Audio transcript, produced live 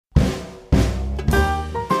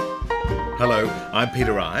Hello, I'm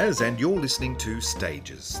Peter Ayres, and you're listening to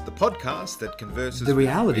Stages, the podcast that converses. The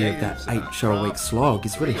reality of that 8-show-a-week slog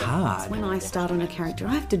is really hard. When I start on a character,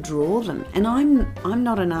 I have to draw them, and I'm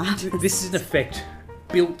not an artist. This is in effect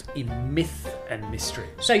built in myth and mystery.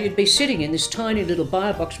 So you'd be sitting in this tiny little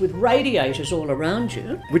bio box with radiators all around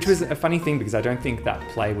you. Which was a funny thing because I don't think that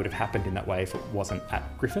play would have happened in that way if it wasn't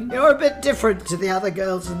at Griffin. You're a bit different to the other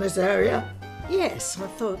girls in this area. Yes, I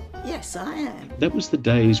thought, yes, I am. That was the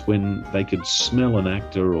days when they could smell an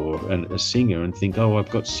actor or a singer and think, oh, I've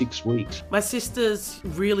got 6 weeks. My sisters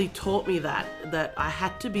really taught me that I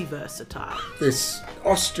had to be versatile. This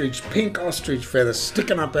pink ostrich feather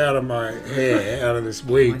sticking up out of my hair, out of this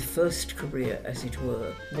wig. My first career, as it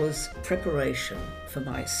were, was preparation for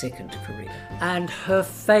my second career. And her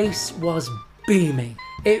face was beaming.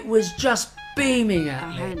 It was just beaming at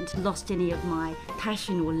me. I hadn't lost any of my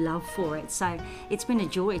passion or love for it, so it's been a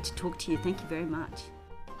joy to talk to you. Thank you very much.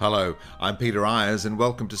 Hello, I'm Peter Ayres, and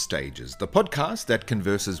welcome to Stages, the podcast that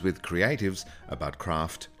converses with creatives about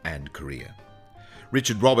craft and career.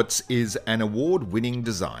 Richard Roberts is an award-winning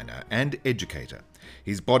designer and educator.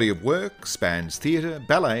 His body of work spans theatre,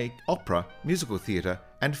 ballet, opera, musical theatre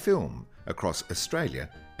and film across Australia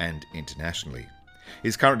and internationally.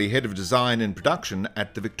 He's currently Head of Design and Production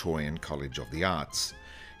at the Victorian College of the Arts.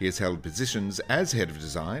 He has held positions as Head of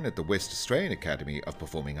Design at the West Australian Academy of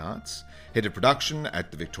Performing Arts, Head of Production at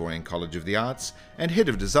the Victorian College of the Arts, and Head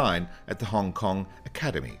of Design at the Hong Kong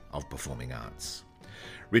Academy of Performing Arts.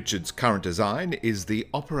 Richard's current design is the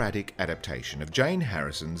operatic adaptation of Jane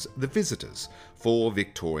Harrison's The Visitors for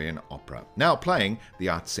Victorian Opera, now playing the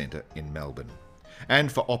Arts Centre in Melbourne.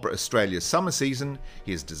 And for Opera Australia's summer season,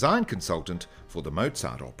 he is design consultant for the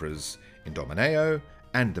Mozart operas Indomeneo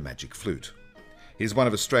and The Magic Flute. He's one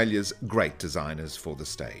of Australia's great designers for the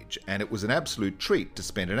stage, and it was an absolute treat to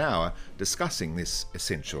spend an hour discussing this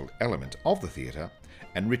essential element of the theatre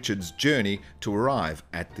and Richard's journey to arrive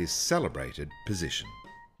at this celebrated position.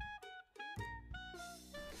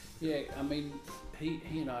 Yeah, I mean, he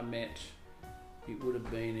and I met, it would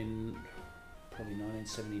have been in probably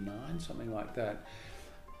 1979, something like that,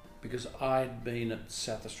 because I'd been at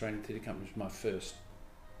South Australian Theatre Company, which was my first,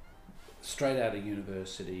 straight out of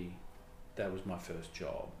university, that was my first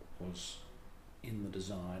job, was in the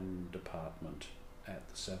design department at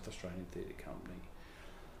the South Australian Theatre Company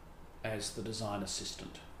as the design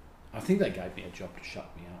assistant. I think they gave me a job to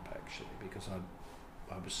shut me up, actually, because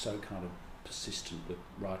I was so kind of persistent with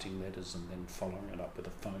writing letters and then following it up with a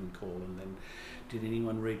phone call, and then did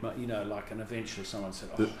anyone read my, and eventually someone said,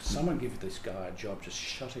 someone give this guy a job, just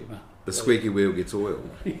shut him up. The squeaky wheel gets oiled.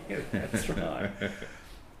 Yeah, that's right.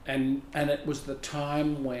 And it was the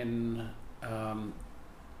time when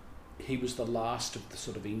he was the last of the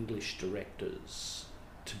sort of English directors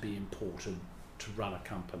to be imported to run a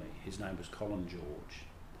company. His name was Colin George,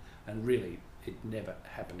 and really it never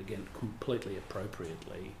happened again, completely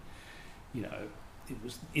appropriately. It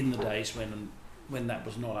was in the days when that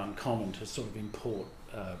was not uncommon to sort of import.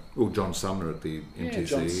 John Sumner at the MTC,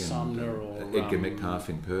 John Sumner, and or Edgar Metcalf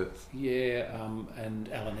in Perth. Yeah, and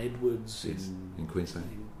Alan Edwards in Queensland.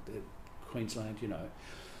 In Queensland,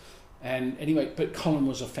 And anyway, but Colin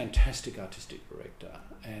was a fantastic artistic director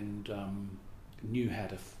and knew how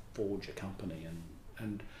to forge a company,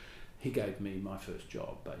 and he gave me my first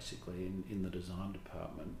job basically in the design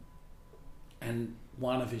department. And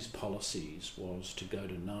one of his policies was to go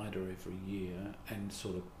to NIDA every year and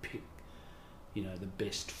sort of pick, the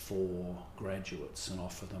best 4 graduates and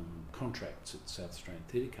offer them contracts at South Australian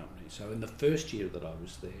Theatre Company. So in the first year that I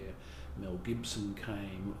was there, Mel Gibson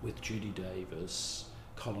came with Judy Davis,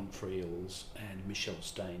 Colin Friels and Michelle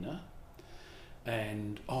Stainer.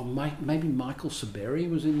 And maybe Michael Saberi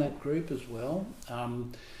was in that group as well.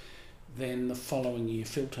 Then the following year,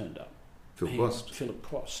 Phil turned up. Philip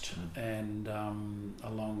Quast, and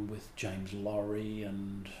along with James Laurie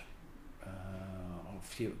and a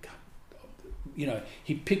few,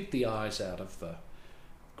 he picked the eyes out of the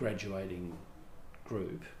graduating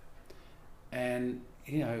group, and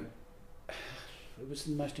it was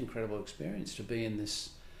the most incredible experience to be in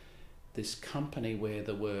this company where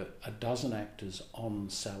there were a dozen actors on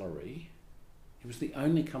salary. It was the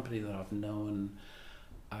only company that I've known.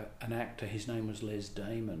 An actor, his name was Les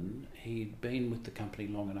Damon. He'd been with the company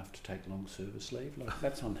long enough to take long service leave.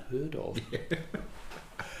 That's unheard of.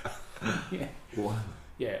 Yeah. Wow.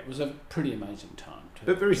 Yeah, it was a pretty amazing time.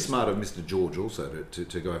 But very smart of Mr. George also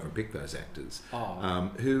to go over and pick those actors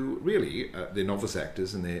who really, they're novice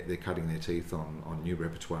actors and they're cutting their teeth on new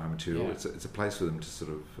repertoire material. Yeah. It's a place for them to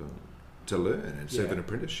sort of to learn and serve an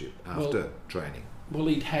apprenticeship after training. Well,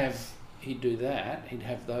 he'd have he'd do that. He'd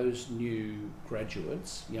have those new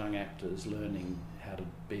graduates, young actors, learning how to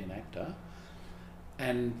be an actor.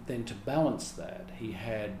 And then to balance that, he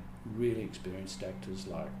had really experienced actors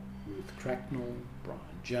like Ruth Cracknell, Brian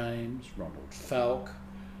James, Ronald Falk,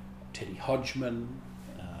 Teddy Hodgman.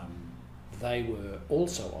 They were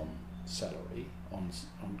also on salary, on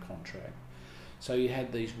contract. So you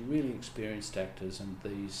had these really experienced actors and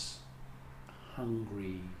these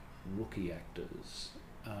hungry rookie actors.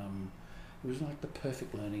 It was like the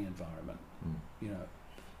perfect learning environment, you know,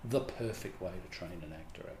 the perfect way to train an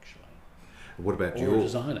actor, actually. What about or a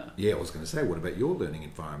designer? Yeah, I was going to say, what about your learning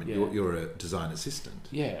environment? Yeah. You're a design assistant.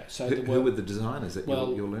 Yeah. So who were the designers that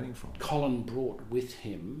you're learning from? Colin brought with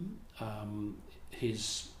him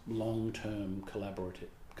his long-term collaborator,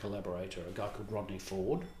 a guy called Rodney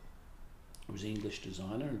Ford, who was an English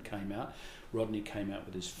designer and came out. Rodney came out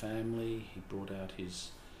with his family. He brought out his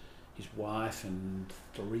wife and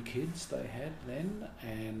 3 kids they had then,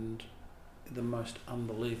 and the most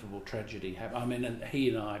unbelievable tragedy happened. I mean, and he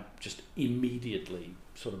and I just immediately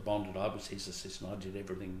sort of bonded. I was his assistant. I did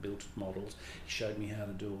everything, built models. He showed me how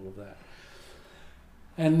to do all of that.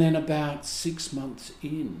 And then about 6 months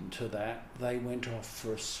into that, they went off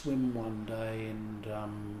for a swim one day in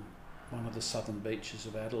one of the southern beaches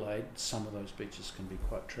of Adelaide. Some of those beaches can be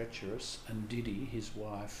quite treacherous. And Diddy, his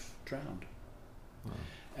wife, drowned. Wow.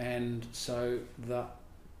 And so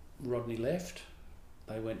Rodney left.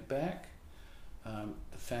 They went back.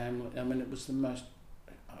 The family, I mean, it was the most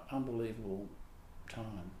unbelievable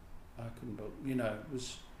time. I couldn't believe, you know, it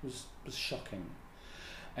was shocking.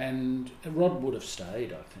 And Rod would have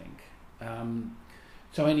stayed, I think.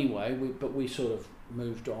 So anyway, we sort of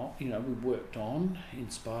moved on, you know, we worked on in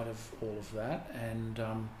spite of all of that. And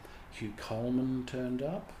Hugh Coleman turned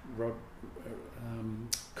up.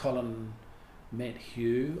 Colin met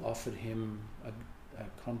Hugh, offered him a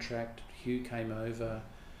contract. Hugh came over.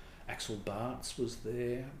 Axel Bartz was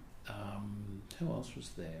there. Who else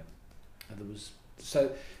was there?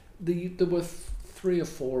 There were 3 or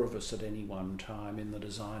 4 of us at any one time in the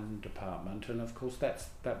design department, and of course that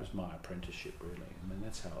was my apprenticeship, really. I mean,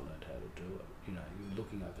 that's how I learned how to do it. You know, you're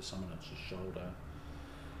looking over someone else's shoulder,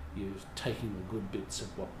 you're taking the good bits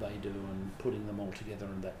of what they do and putting them all together,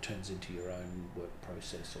 and that turns into your own work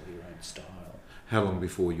process or your own style. How long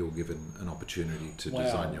before you're given an opportunity to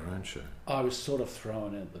design your own show? I was sort of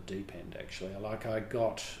thrown in at the deep end, actually. Like, I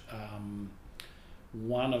got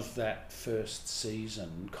one of that first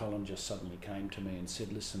season. Colin just suddenly came to me and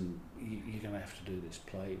said, "Listen, you're going to have to do this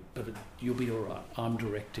play, but you'll be all right. I'm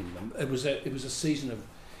directing them." It was a season of,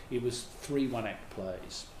 it was 3 one-act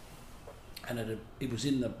plays, and it was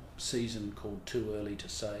in the season called Too Early to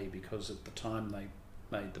Say, because at the time they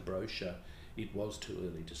made the brochure, it was too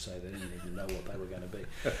early to say. They didn't even know what they were going to be.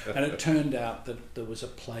 And it turned out that there was a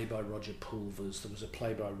play by Roger Pulvers, there was a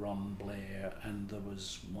play by Ron Blair, and there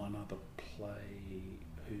was one other play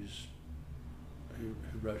who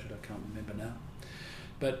wrote it, I can't remember now.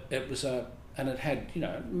 But it was and it had, you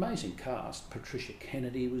know, an amazing cast. Patricia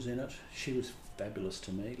Kennedy was in it. She was fabulous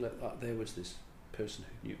to me. There was this person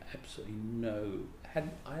who knew absolutely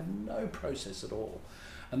I had no process at all.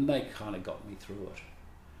 And they kind of got me through it.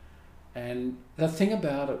 And the thing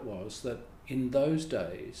about it was that in those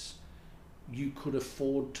days, you could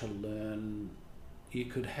afford to learn, you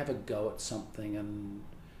could have a go at something and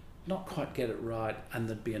not quite get it right, and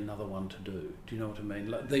there'd be another one to do. Do you know what I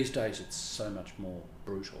mean? Like, these days it's so much more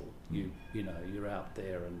brutal. You know, you're out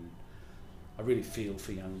there, and I really feel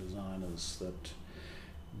for young designers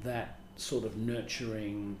that sort of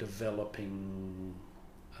nurturing, developing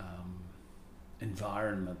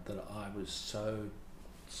environment that I was so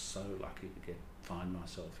lucky to find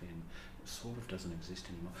myself in, it sort of doesn't exist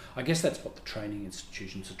anymore. I guess that's what the training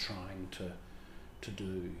institutions are trying to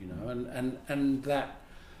do, you know, and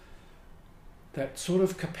that sort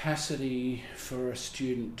of capacity for a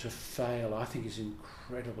student to fail, I think, is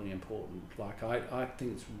incredibly important. Like, I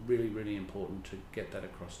think it's really, really important to get that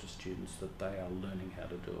across to students, that they are learning how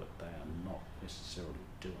to do it. They are not necessarily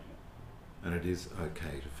doing it. And it is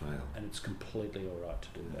okay to fail. And it's completely all right to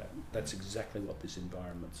do that. That's exactly what this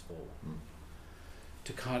environment's for.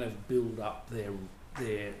 To kind of build up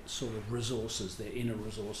their sort of resources, their inner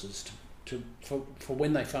resources, for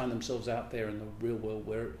when they find themselves out there in the real world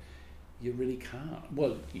where you really can't.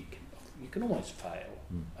 Well, you can always fail.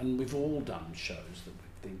 And we've all done shows that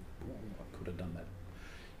we think, oh, I could have done that.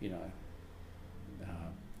 You know,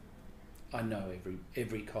 I know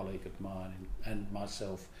every colleague of mine and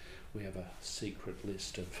myself, we have a secret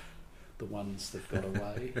list of the ones that got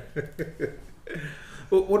away.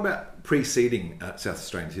 Well, what about preceding South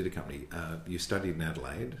Australian Theatre Company? You studied in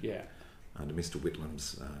Adelaide, yeah, under Mr.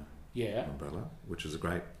 Whitlam's Yeah. umbrella, which was a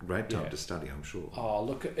great time to study, I'm sure. Oh,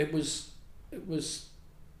 look, it was,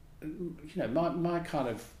 you know, my kind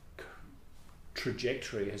of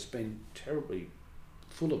trajectory has been terribly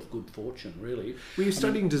full of good fortune, really. Were you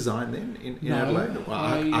studying design then in Adelaide, or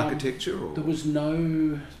architecture? Or? There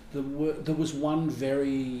was one very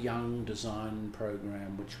young design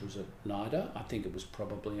program which was at NIDA. I think it was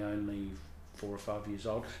probably only 4 or 5 years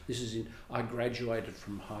old. I graduated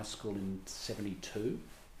from high school in 72.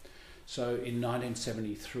 So in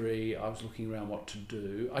 1973, I was looking around what to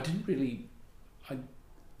do. I didn't really,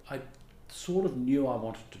 I sort of knew I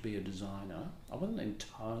wanted to be a designer. I wasn't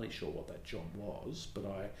entirely sure what that job was, but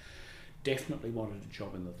I definitely wanted a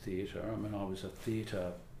job in the theatre. I mean, I was a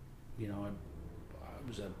theatre, you know, I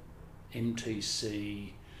was a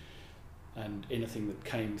MTC and anything that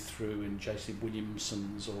came through in J.C.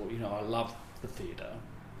 Williamson's, or, you know, I loved the theatre.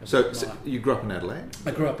 So you grew up in Adelaide? I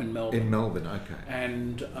grew up in Melbourne. In Melbourne, okay.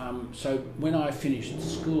 And so when I finished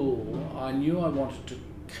school, I knew I wanted to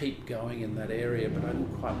keep going in that area, but I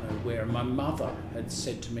didn't quite know where. And my mother had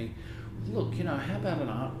said to me, look, you know, how about an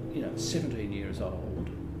art, you know, 17 years old,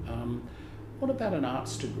 what about an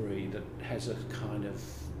arts degree that has a kind of,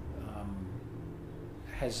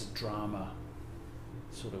 has drama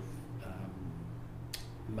sort of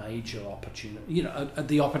major opportunity, you know,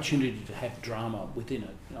 the opportunity to have drama within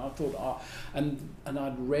it. You know, I thought, and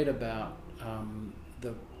I'd read about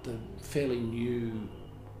the fairly new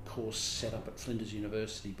course set up at Flinders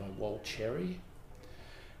University by Wal Cherry,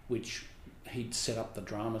 which he'd set up the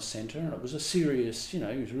drama centre, and it was a serious, you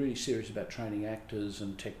know, he was really serious about training actors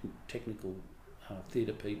and technical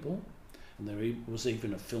theatre people, and there was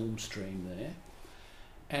even a film stream there,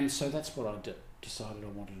 and so that's what I decided I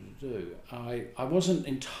wanted to do. I wasn't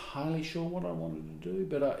entirely sure what I wanted to do,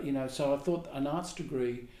 but you know, so I thought an arts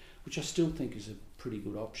degree, which I still think is a pretty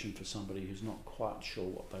good option for somebody who's not quite sure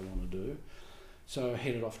what they want to do. So I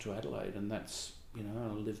headed off to Adelaide, and that's, you know,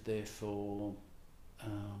 I lived there for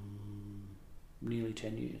nearly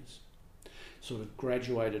 10 years. Sort of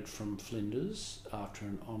graduated from Flinders after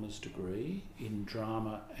an honours degree in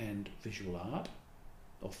drama and visual art,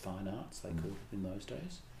 or fine arts they called it in those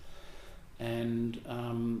days. And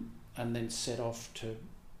then set off to,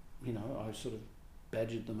 you know, I sort of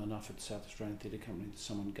badgered them enough at South Australian Theatre Company that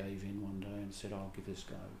someone gave in one day and said, I'll give this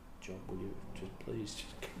guy a job, will you? Just please,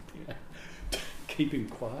 just keep, you know, keep him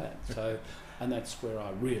quiet. So, and that's where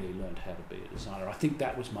I really learned how to be a designer. I think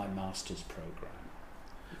that was my master's program.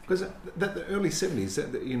 Because the early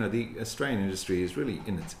 70s, you know, the Australian industry is really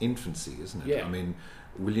in its infancy, isn't it? Yeah. I mean,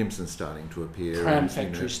 Williamson's starting to appear. Tram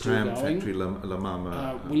Factory still Tram going. Factory, La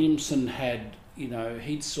Mama. Williamson had, you know,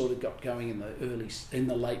 he'd sort of got going in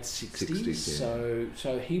the late 60s. 60s, yeah.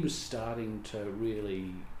 So he was starting to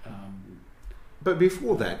really. But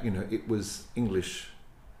before that, you know, it was English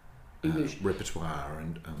repertoire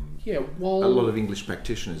and a lot of English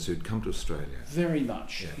practitioners who'd come to Australia. Very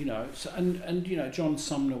much, you know. So, and you know, John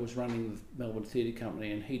Sumner was running the Melbourne Theatre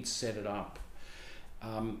Company, and he'd set it up.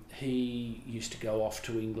 He used to go off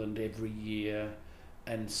to England every year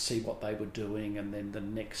and see what they were doing, and then the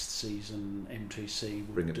next season MTC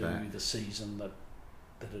would do the season that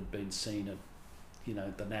had been seen at, you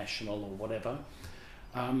know, the National or whatever.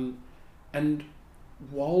 And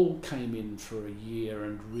Wal came in for a year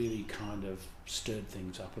and really kind of stirred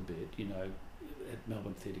things up a bit, you know, at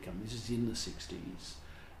Melbourne Theatre Company. This is in the 60s,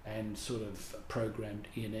 and sort of programmed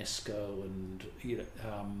Ionesco and, you know,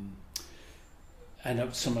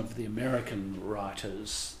 and some of the American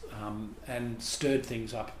writers, and stirred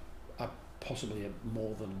things up possibly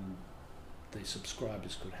more than the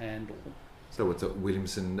subscribers could handle. So what's it,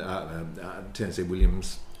 Williamson, Tennessee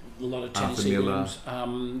Williams? A lot of Tennessee Williams,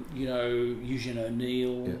 you know, Eugene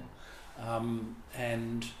O'Neill,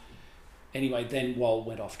 and anyway, then Wal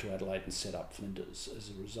went off to Adelaide and set up Flinders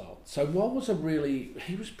as a result. So Wal was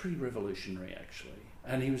he was pretty revolutionary actually,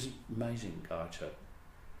 and he was an amazing guy to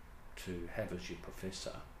have as your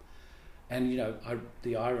professor. And you know,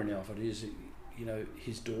 the irony of it is, you know,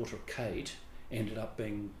 his daughter Kate ended up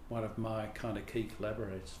being one of my kind of key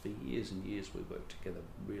collaborators for years and years. We worked together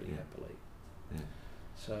really happily. Yeah.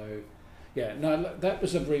 So, yeah, no, that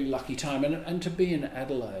was a very lucky time, and to be in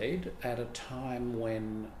Adelaide at a time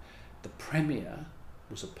when the Premier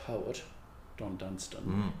was a poet, Don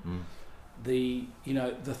Dunstan. The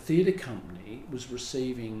theatre company was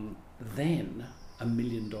receiving then $1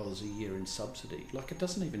 million a year in subsidy. Like, it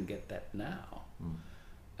doesn't even get that now,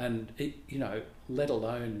 and it, you know, let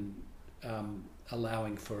alone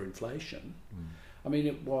allowing for inflation. I mean,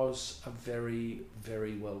 it was a very,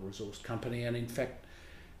 very well resourced company, and in fact,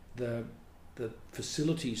 the the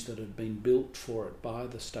facilities that had been built for it by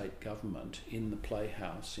the state government in the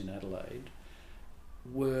Playhouse in Adelaide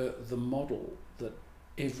were the model that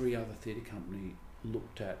every other theatre company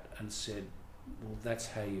looked at and said, well, that's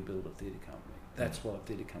how you build a theatre company. That's what a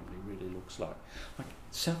theatre company really looks like. Like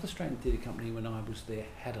South Australian Theatre Company, when I was there,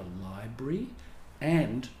 had a library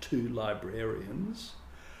and 2 librarians.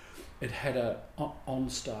 It had a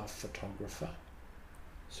on-staff photographer.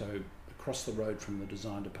 So across the road from the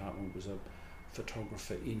design department was a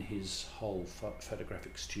photographer in his whole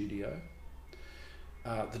photographic studio.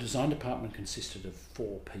 The design department consisted of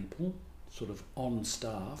 4 people, sort of on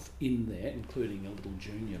staff in there, including a little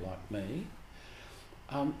junior like me.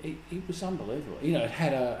 It was unbelievable. You know, it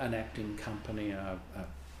had an acting company, a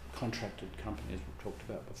contracted company, as we talked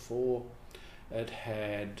about before. It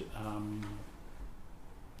had,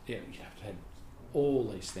 it had all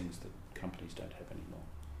these things that companies don't have anymore.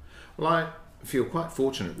 Well, I feel quite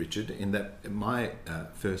fortunate, Richard, in that my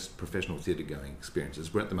first professional theatre going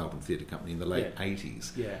experiences were at the Melbourne Theatre Company in the late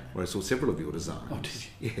 80s, where I saw several of your designs. Oh, did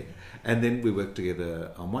you? Yeah. And then we worked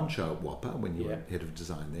together on one show at WAPA when you were head of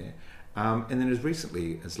design there. And then as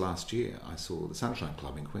recently as last year, I saw the Sunshine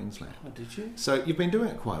Club in Queensland. Oh, did you? So you've been doing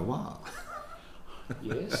it quite a while.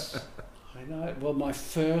 Yes, I know. Well, my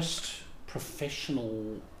first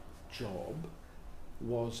professional job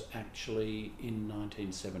was actually in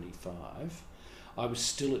 1975. I was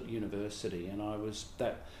still at university, and I was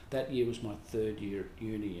that year was my 3rd year at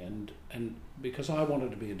uni, and because I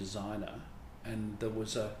wanted to be a designer, and there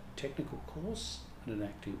was a technical course and an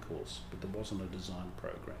acting course, but there wasn't a design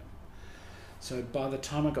program. So by the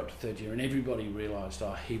time I got to 3rd year, and everybody realised,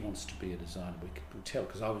 oh, he wants to be a designer, we could tell,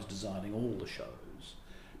 because I was designing all the shows,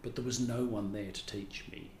 but there was no one there to teach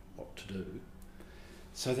me what to do.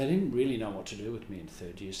 So they didn't really know what to do with me in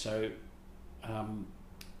 3rd year. So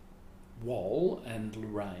Wal and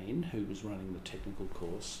Lorraine, who was running the technical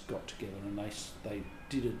course, got together and they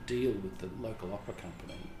did a deal with the local opera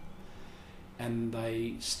company, and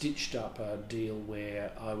they stitched up a deal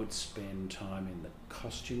where I would spend time in the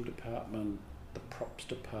costume department, the props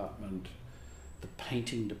department, the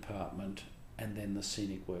painting department, and then the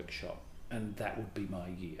scenic workshop, and that would be my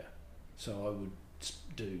year. So I would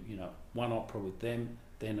do, you know, one opera with them,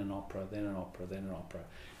 then an opera, then an opera, then an opera,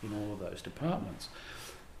 in all of those departments.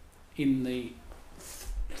 In the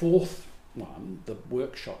 4th one, the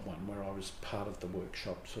workshop one, where I was part of the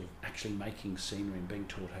workshop, sort of actually making scenery and being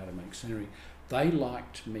taught how to make scenery, they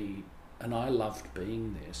liked me, and I loved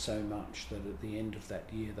being there so much that at the end of that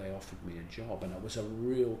year they offered me a job, and it was a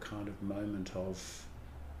real kind of moment of,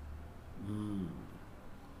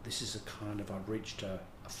 this is a kind of, I've reached a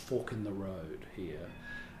fork in the road here,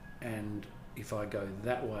 and if I go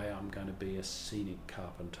that way, I'm going to be a scenic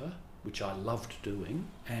carpenter, which I loved doing,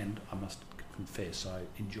 and I must confess I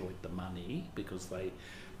enjoyed the money because they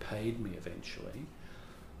paid me eventually.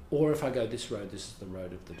 Or if I go this road, this is the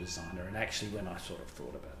road of the designer. And actually, when I sort of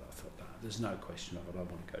thought about it, I thought, there's no question of it, I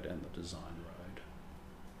want to go down the design road.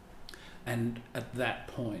 And at that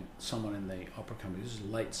point, someone in the opera company, this is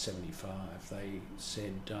late 75, they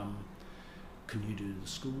said, can you do the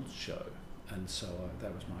schools show? And so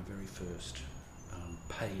that was my very first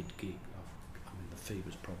paid gig. I mean, the fee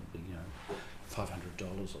was probably, you know,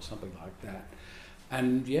 $500 or something like that.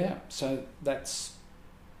 And yeah, so that's,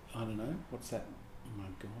 I don't know, what's that? Oh my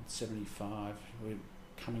God, 75. We're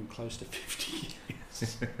coming close to 50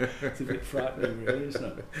 years. It's a bit frightening, really, isn't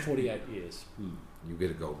it? 48 years. You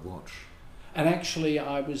get a gold watch. And actually,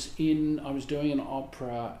 I was doing an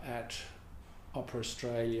opera at Opera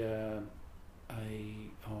Australia.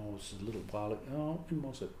 It was a little while ago. When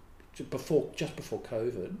was it? Just before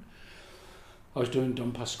COVID. I was doing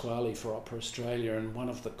Don Pasquale for Opera Australia, and one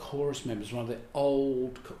of the chorus members, one of the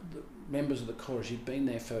old members of the chorus,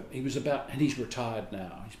 he's retired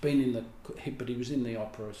now. But he was in the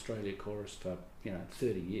Opera Australia chorus for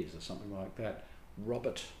 30 years or something like that.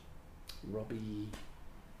 Robbie,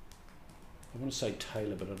 I want to say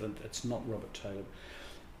Taylor, but it's not Robert Taylor.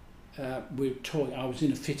 I was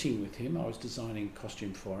in a fitting with him. I was designing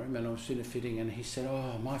costume for him, and I was in a fitting, and he said,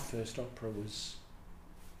 "Oh, my first opera was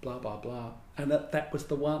blah blah blah," and that was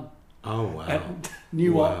the one. Oh wow! At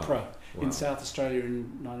New Opera in South Australia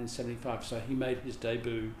in 1975. So he made his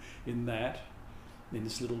debut in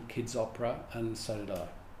this little kids' opera, and so did I.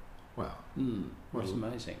 Wow! It was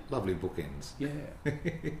amazing. Lovely bookends. Yeah.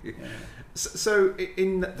 Yeah. So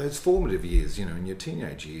in those formative years, in your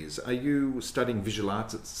teenage years, are you studying visual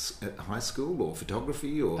arts at high school or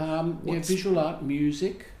photography or? Visual art,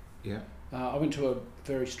 music. Yeah. I went to a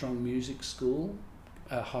very strong music school,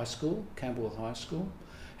 high school, Camberwell High School.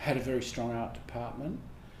 Had a very strong art department,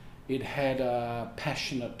 It had a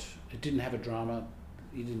passionate. It didn't have a drama.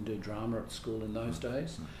 You didn't do drama at school in those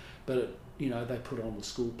days, but it, they put on the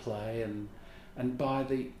school play, and by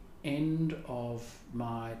the end of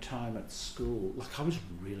my time at school, like I was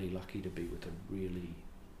really lucky to be with a really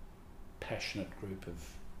passionate group of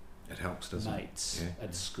it helps, doesn't mates it?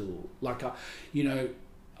 at school. Like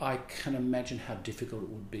I can imagine how difficult it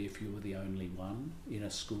would be if you were the only one in a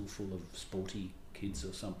school full of sporty kids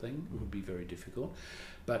or something. It would be very difficult.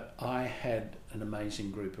 But I had an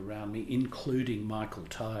amazing group around me, including Michael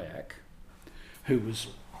Tyack, who was...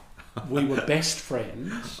 We were best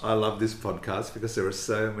friends. I love this podcast because there are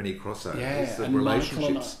so many crossovers. Yeah, and Michael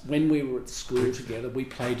and I, when we were at school together, we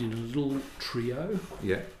played in a little trio.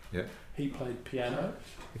 Yeah. He played piano.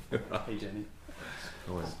 Hey, Jenny.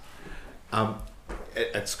 Always.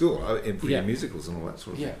 At school, for your musicals and all that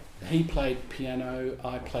sort of thing. Yeah, he played piano,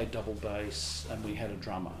 I played double bass, and we had a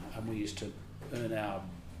drummer, and we used to earn our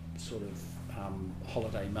sort of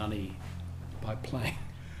holiday money by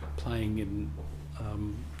playing in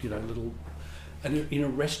little, and in a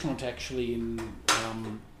restaurant actually in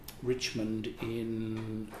Richmond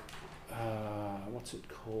in what's it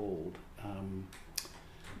called?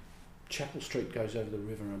 Chapel Street goes over the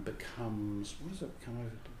river and becomes, what does it come over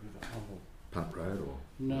the river? Oh. Punt Road or?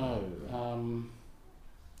 No.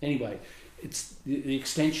 Anyway, it's the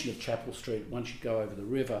extension of Chapel Street once you go over the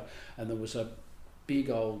river, and there was a big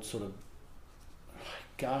old sort of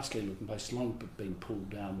ghastly looking place, long been pulled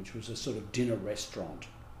down, which was a sort of dinner restaurant.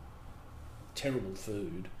 Terrible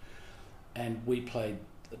food. And we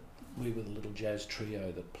were the little jazz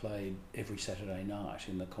trio that played every Saturday night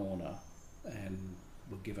in the corner, and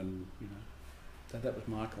were given, that was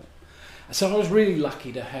Michael. So I was really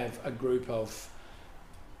lucky to have a group of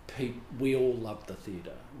people. We all loved the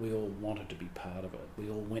theatre. We all wanted to be part of it. We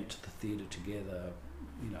all went to the theatre together,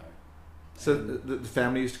 So the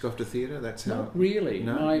family used to go off to theatre? That's how... Not really.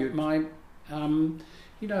 No,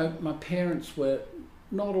 my parents were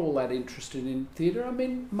not all that interested in theatre. I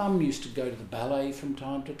mean, Mum used to go to the ballet from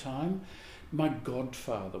time to time. My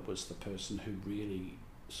godfather was the person who really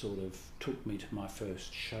sort of took me to my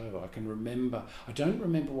first show. I don't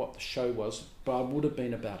remember what the show was, but I would have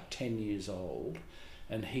been about 10 years old,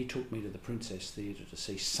 and he took me to the Princess Theatre to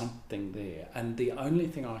see something there. And the only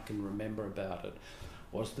thing I can remember about it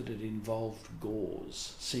was that it involved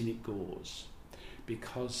gauze, scenic gauze,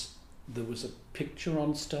 because there was a picture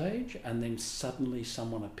on stage and then suddenly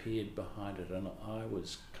someone appeared behind it, and I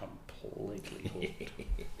was completely hooked.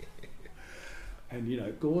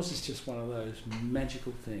 And gauze is just one of those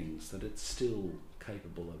magical things that it's still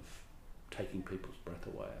capable of taking people's breath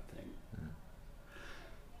away, I think.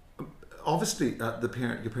 Yeah. Obviously,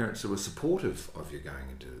 your parents were supportive of you going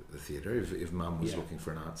into the theatre, if Mum was looking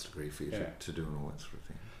for an arts degree for you to do and all that sort of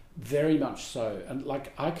thing. Very much so. And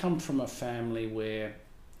I come from a family where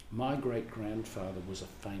my great-grandfather was a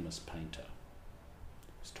famous painter.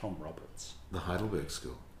 It was Tom Roberts. The Heidelberg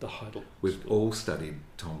School. The Heidelberg We've School. all studied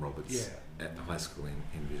Tom Roberts at the high school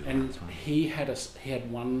in visual arts. And he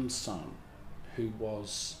had one son who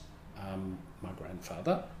was my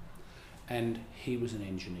grandfather, and he was an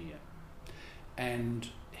engineer. And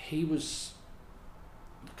he was,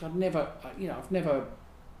 I've never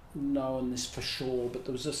known this for sure, but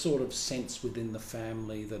there was a sort of sense within the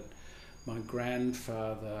family that my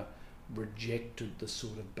grandfather rejected the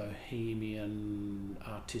sort of bohemian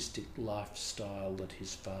artistic lifestyle that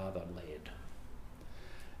his father led.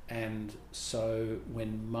 And so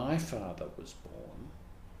when my father was born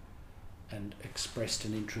and expressed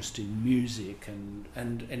an interest in music and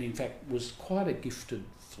in fact was quite a gifted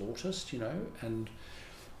flautist, and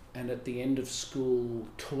at the end of school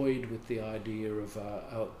toyed with the idea of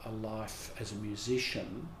a life as a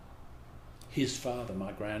musician, his father,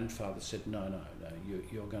 my grandfather, said, no,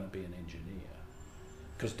 you're going to be an engineer.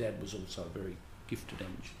 Because Dad was also a very gifted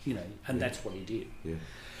engineer, and that's what he did. Yeah.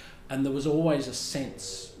 And there was always a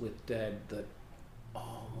sense with Dad that,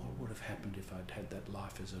 what would have happened if I'd had that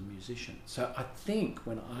life as a musician? So I think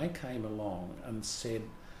when I came along and said,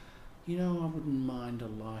 I wouldn't mind a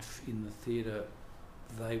life in the theatre,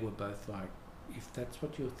 they were both like, if that's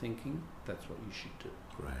what you're thinking, that's what you should do.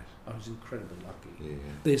 Right. I was incredibly lucky. Yeah.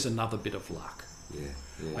 There's another bit of luck. Yeah.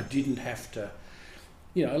 I didn't have to,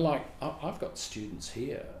 I've got students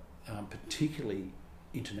here, particularly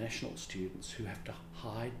international students, who have to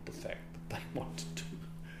hide the fact that they want to do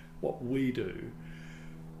what we do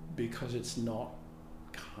because it's not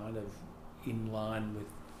kind of in line with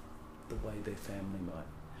the way their family might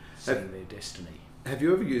see their destiny. Have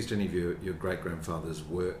you ever used any of your great-grandfather's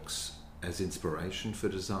works as inspiration for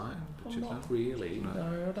design? Not really.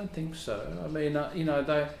 No, I don't think so. I mean,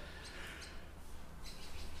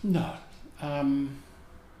 No.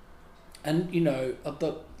 And you know,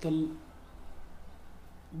 the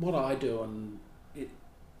what I do, and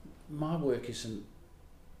my work isn't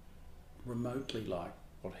remotely like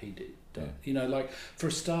what he did. Yeah. You know, like for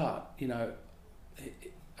a start, you know,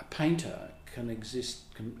 a painter can exist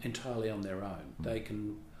entirely on their own. They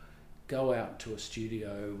can go out to a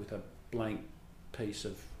studio with a blank piece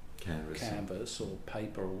of canvas or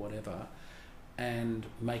paper or whatever and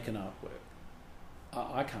make an artwork.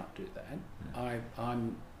 I can't do that. Yeah.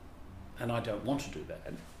 And I don't want to do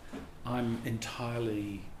that. I'm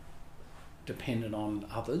entirely dependent on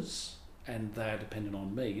others, and they're dependent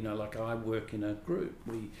on me. You know, like I work in a group.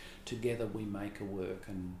 Together we make a work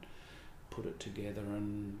and put it together,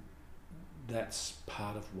 and that's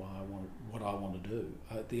part of what I want to do.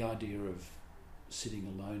 The idea of sitting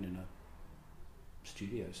alone in a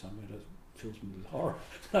studio somewhere fills me with horror.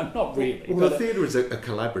 No, not really. Well, the theatre is a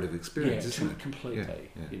collaborative experience, isn't it?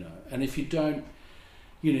 Completely. Yeah. You know, and if you don't,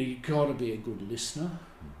 you know, you've got to be a good listener,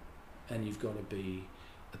 and you've got to be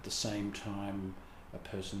at the same time a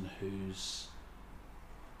person who's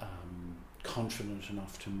confident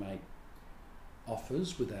enough to make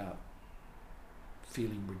offers without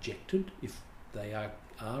feeling rejected if they are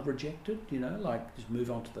rejected, you know, like just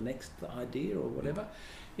move on to the next idea or whatever.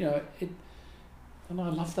 You know, and I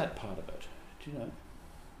love that part of it. Do you know?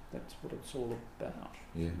 That's what it's all about.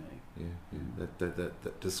 Yeah.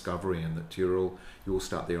 That discovery, and that you all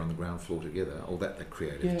start there on the ground floor together, or that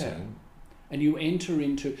creative team. And you enter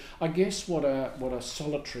into, I guess what a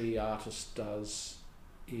solitary artist does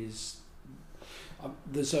is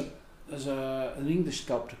there's an English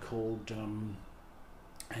sculptor called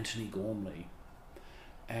Anthony Gormley,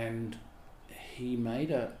 and he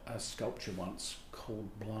made a sculpture once called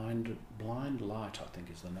Blind Light, I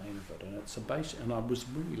think is the name of it, and it's a base. And I was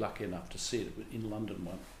really lucky enough to see it in London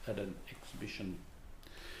at an exhibition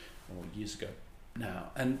years ago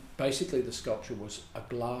now. And basically the sculpture was a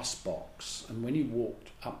glass box, and when you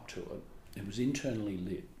walked up to it, it was internally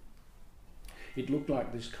lit. It looked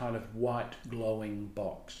like this kind of white glowing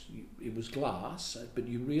box. It was glass, but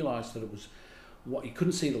you realised that it was you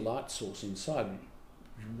couldn't see the light source inside.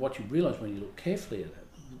 What you realise when you look carefully at it,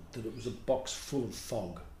 that it was a box full of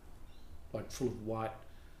fog, like full of white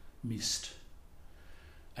mist,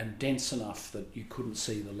 and dense enough that you couldn't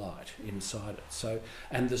see the light inside it. So,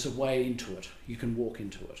 and there's a way into it. You can walk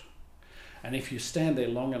into it. And if you stand there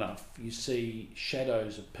long enough, you see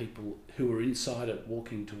shadows of people who are inside it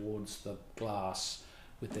walking towards the glass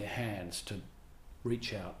with their hands to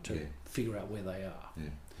reach out to figure out where they are. Yeah.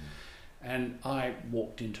 And I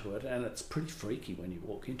walked into it, and it's pretty freaky when you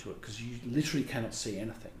walk into it because you literally cannot see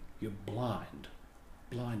anything. You're blind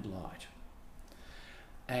light.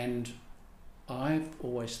 And I've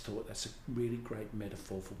always thought that's a really great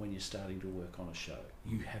metaphor for when you're starting to work on a show.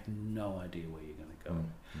 You have no idea where you're going to go,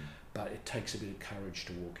 but it takes a bit of courage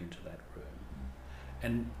to walk into that room.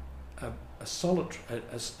 And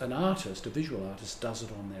an artist, a visual artist, does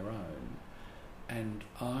it on their own, and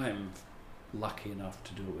I'm lucky enough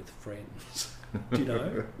to do it with friends. Do you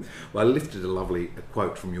know? Well, I lifted a lovely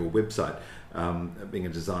quote from your website. Being a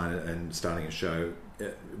designer and starting a show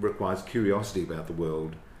requires curiosity about the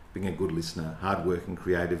world, being a good listener, hard-working,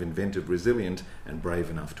 creative, inventive, resilient, and brave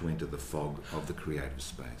enough to enter the fog of the creative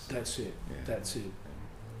space. That's it. Yeah. That's it.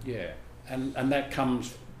 Yeah. And that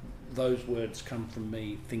those words come from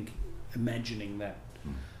me imagining that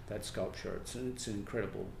sculpture. It's an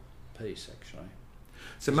incredible piece, actually.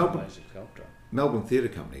 So Melbourne Theatre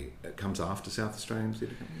Company comes after South Australian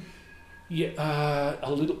Theatre Company? Yeah,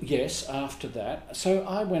 a little, yes, after that. So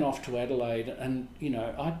I went off to Adelaide, and, you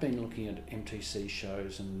know, I'd been looking at MTC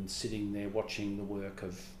shows and sitting there watching the work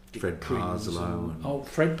of Fred Parslow.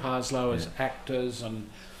 Fred Parslow as actors, and...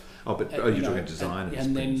 you're talking design.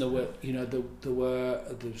 And then there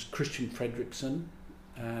was Christian Fredrickson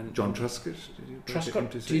and... John Truscott?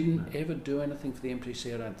 Truscott didn't ever do anything for the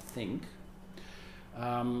MTC, I don't think.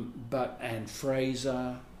 But Anne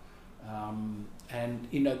Fraser, and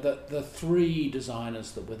you know the three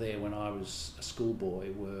designers that were there when I was a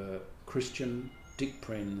schoolboy were Christian, Dick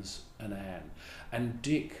Prenz, and Anne. And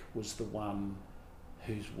Dick was the one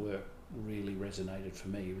whose work really resonated for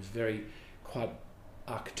me. It was quite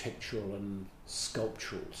architectural and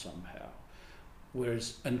sculptural somehow.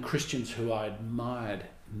 And Christian's, who I admired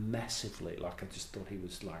massively, like I just thought he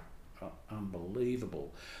was like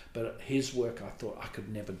unbelievable, but his work I thought I could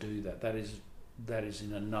never do that. That is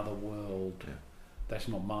in another world. Yeah. That's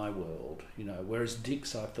not my world, you know. Whereas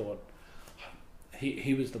Dick's, I thought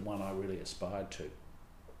he was the one I really aspired to.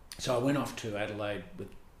 So I went off to Adelaide with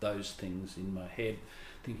those things in my head,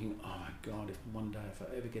 thinking, oh my God, if one day if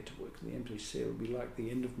I ever get to work at the MTC, it would be like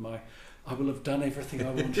the end of I will have done everything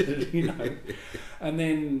I wanted, you know. And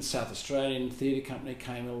then South Australian Theatre Company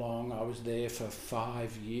came along. I was there for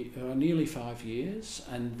nearly 5 years,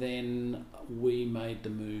 and then we made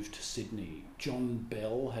the move to Sydney. John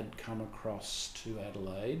Bell had come across to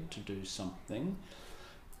Adelaide to do something,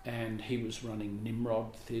 and he was running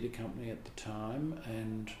Nimrod Theatre Company at the time,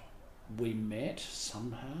 and we met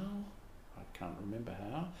somehow. I can't remember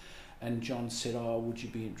how. And John said, oh, would you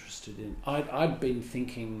be interested in... I'd been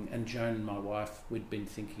thinking, and Joan, my wife, we'd been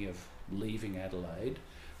thinking of leaving Adelaide,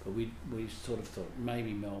 but we sort of thought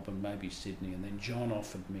maybe Melbourne, maybe Sydney, and then John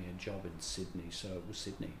offered me a job in Sydney, so it was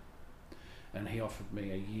Sydney. And he offered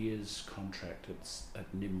me a year's contract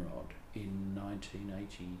at Nimrod in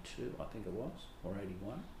 1982, I think it was, or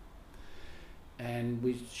 81. And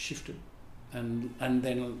we shifted and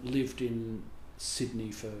then lived in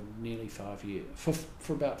Sydney for nearly 5 years,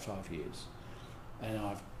 for about 5 years, and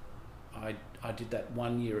I did that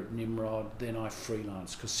 1 year at Nimrod. Then I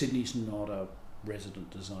freelanced because Sydney's not a resident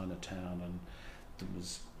designer town, and there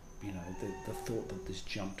was, you know, the thought that this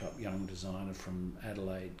jumped up young designer from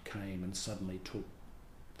Adelaide came and suddenly took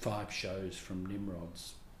 5 shows from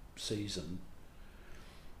Nimrod's season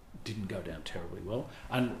didn't go down terribly well,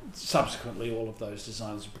 and subsequently all of those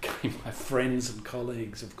designers became my friends and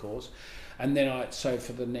colleagues, of course. And then so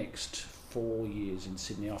for the next 4 years in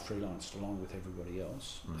Sydney, I freelanced along with everybody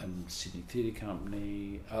else, and Sydney Theatre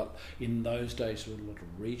Company. In those days, there were a lot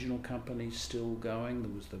of regional companies still going.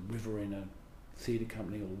 There was the Riverina Theatre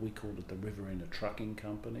Company, or we called it the Riverina Trucking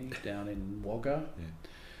Company, down in Wagga. Yeah.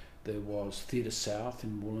 There was Theatre South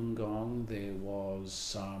in Wollongong. There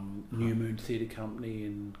was New Moon Theatre Company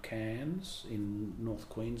in Cairns, in North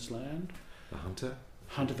Queensland. The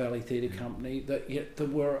Hunter Valley Theatre Company.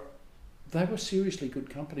 They were seriously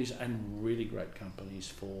good companies, and really great companies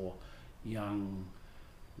for young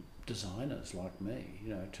designers like me,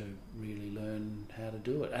 you know, to really learn how to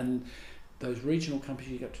do it. And those regional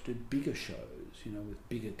companies, you got to do bigger shows, you know, with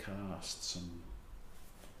bigger casts, and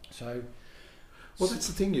so. Well, that's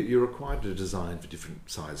the thing. You're required to design for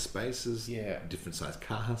different size spaces, different size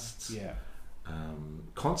casts,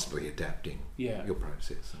 constantly adapting your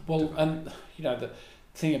process. Well, and you know, the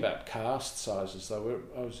thing about cast sizes, though,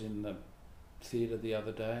 I was in the theatre the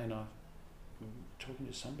other day, and I was talking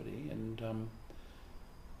to somebody, and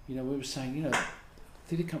you know, we were saying, you know,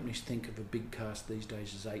 theatre companies think of a big cast these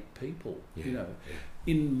days as 8 people. You know,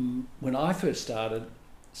 when I first started,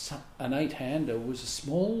 an 8-hander was a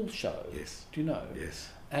small show. Yes. Do you know? Yes.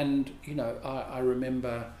 And you know, I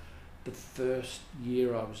remember the first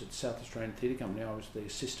year I was at South Australian Theatre Company, I was the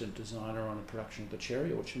assistant designer on a production of The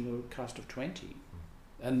Cherry Orchard, and there were a cast of 20.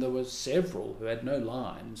 And there were several who had no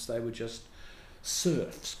lines. They were just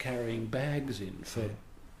serfs carrying bags in for,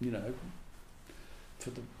 you know,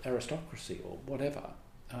 for the aristocracy or whatever.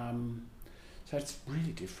 So it's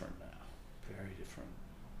really different now, very different.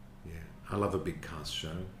 Yeah, I love a big cast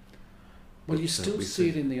show. Well, you still see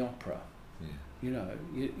it in the opera. Yeah.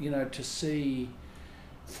 You know, to see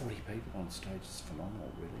 40 people on stage is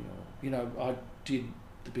phenomenal, really. Or, you know, I did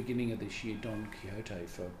the beginning of this year Don Quixote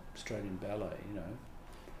for Australian Ballet, you know,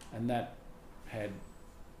 and that had,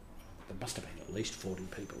 there must have been at least 40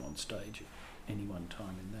 people on stage at any one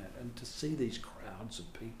time in that, and to see these crowds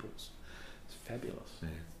of people, it's fabulous. Yeah.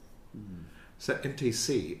 So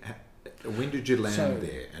MTC, when did you land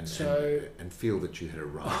there and feel that you had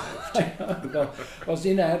arrived?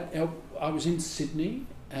 I was in Sydney,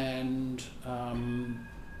 and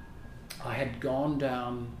I had gone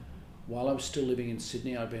down, while I was still living in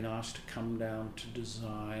Sydney, I'd been asked to come down to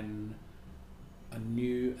design a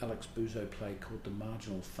new Alex Buzo play called The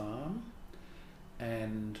Marginal Farm,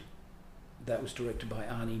 and that was directed by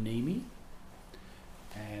Arnie Nemi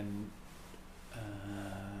and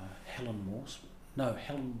Helen Morse. No,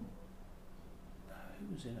 who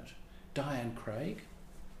was in it? Diane Craig,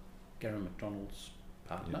 Gary McDonald's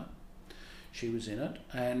partner. Yeah. She was in it,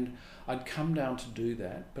 and I'd come down to do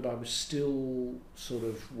that, but I was still sort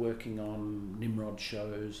of working on Nimrod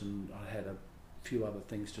shows, and I had a few other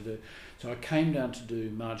things to do. So I came down to do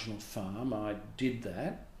Marginal Farm. I did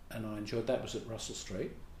that, and I enjoyed that. It was at Russell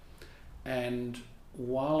Street. And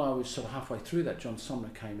while I was sort of halfway through that, John Sumner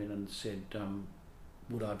came in and said,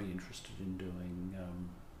 would I be interested in doing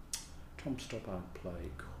Tom Stoppard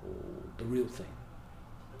play called The Real Thing?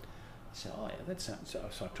 I said, oh yeah, that sounds... So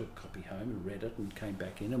I took a copy home and read it and came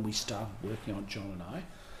back in, and we started working on it, John and I.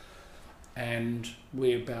 And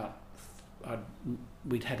we'd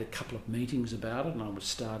had a couple of meetings about it, and I was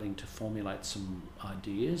starting to formulate some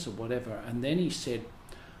ideas or whatever. And then he said,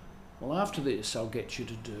 well, after this, I'll get you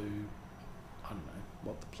to do, I don't know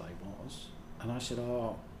what the play was. And I said,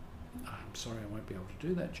 oh, I'm sorry, I won't be able to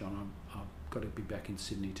do that, John. I've got to be back in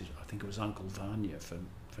Sydney to, I think it was Uncle Vanya for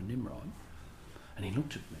Nimrod. And he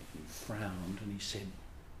looked at me, and he frowned, and he said,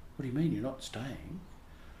 what do you mean, you're not staying?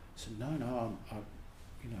 I said, no,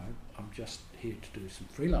 I'm just here to do some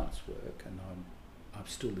freelance work, and I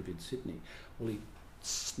still live in Sydney. Well, he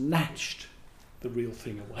snatched the real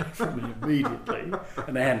thing away from me immediately,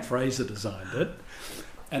 and Anne Fraser designed it.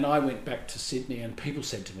 And I went back to Sydney, and people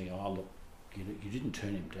said to me, oh, look, you didn't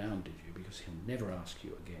turn him down, did you? Because he'll never ask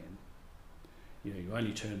you again. You know, you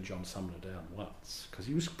only turned John Sumner down once, because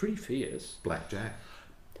he was pretty fierce. Blackjack.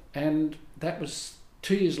 And that was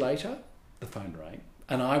 2 years later, the phone rang,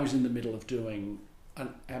 and I was in the middle of doing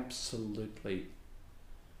an absolutely,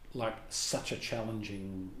 like, such a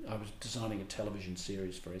challenging, I was designing a television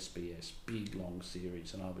series for SBS, big, long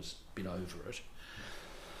series, and I was a bit over it.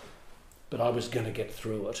 But I was going to get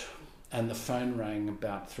through it. And the phone rang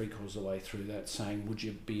about 3/4 of the way through that saying, would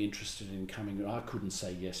you be interested in coming? I couldn't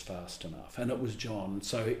say yes fast enough. And it was John.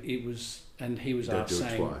 So it was, and he was Don't do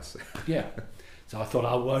saying, it twice. yeah. So I thought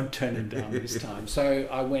I won't turn him down this time. So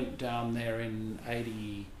I went down there in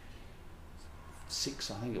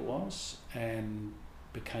 86, I think it was, and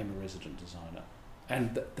became a resident designer.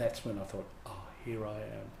 And that's when I thought, oh, here I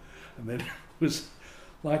am. And then it was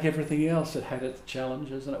like everything else, it had its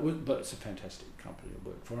challenges, but it's a fantastic company to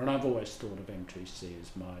work for. And I've always thought of MTC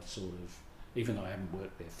as my sort of, even though I haven't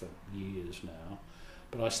worked there for years now,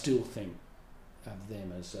 but I still think of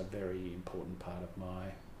them as a very important part of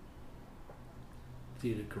my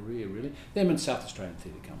theatre career, really. Them and South Australian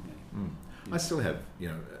Theatre Company. Mm. Yeah. I still have,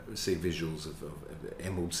 see visuals of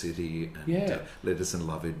Emerald City and Yeah. Letters and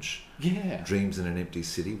Lovage, Yeah. Dreams in an Empty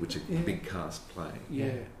City, which is a big cast play.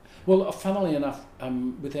 Yeah. Well, funnily enough,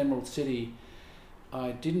 with Emerald City,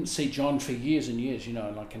 I didn't see John for years and years,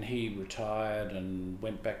 and he retired and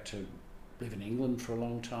went back to live in England for a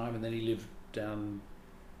long time, and then he lived down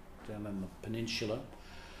in the peninsula.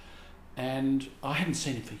 And I hadn't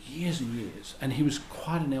seen him for years and years, and he was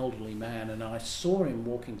quite an elderly man, and I saw him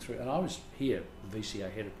walking through, and I was here,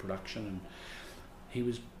 VCA head of production, and he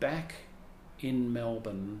was back in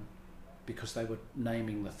Melbourne because they were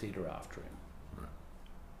naming the theatre after him. Right.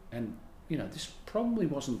 And, this probably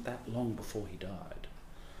wasn't that long before he died.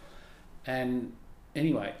 And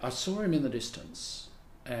anyway, I saw him in the distance,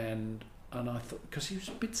 and I thought, because he was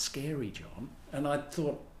a bit scary, John, and I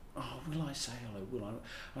thought, oh, will I say hello? Will I?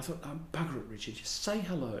 I thought, oh, bugger it, Richard, just say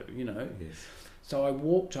hello, Yes. So I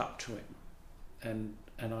walked up to him and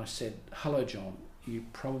I said, hello, John, you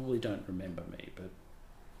probably don't remember me, but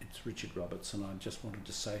it's Richard Roberts, and I just wanted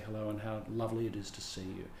to say hello and how lovely it is to see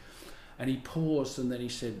you. And he paused, and then he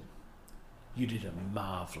said, you did a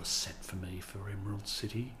marvellous set for me for Emerald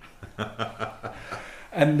City.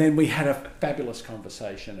 And then we had a fabulous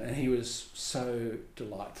conversation, and he was so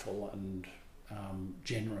delightful and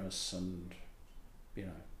generous, and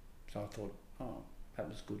so I thought, oh, that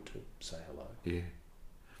was good to say hello. Yeah.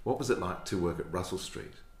 What was it like to work at Russell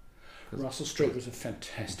Street? Russell Street was a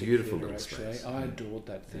fantastic beautiful theatre, little actually. space. I adored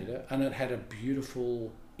that theatre, and it had a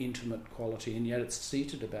beautiful, intimate quality, and yet it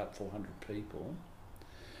seated about 400 people.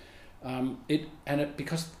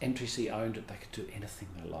 Because MTC owned it, they could do anything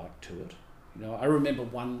they liked to it. I remember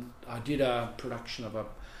I did a production of a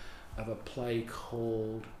play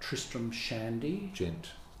called Tristram Shandy.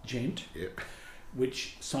 Gent. Yep.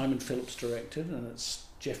 Which Simon Phillips directed, and it's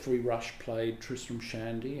Geoffrey Rush played Tristram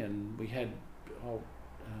Shandy, and we had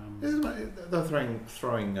they're throwing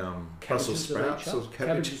Brussels sprouts or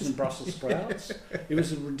cabbages and Brussels sprouts. It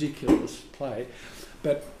was a ridiculous play,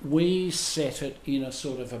 but we set it in a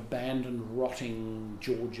sort of abandoned, rotting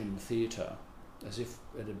Georgian theatre, as if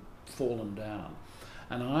it had fallen down.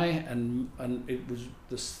 And it was,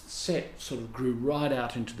 the set sort of grew right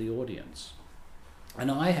out into the audience. And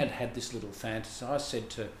I had this little fantasy. I said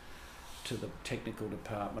to the technical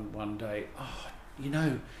department one day, oh,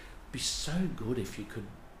 it'd be so good if you could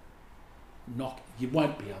you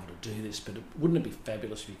won't be able to do this, but wouldn't it be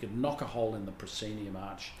fabulous if you could knock a hole in the proscenium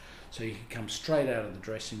arch so you could come straight out of the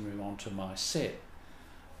dressing room onto my set?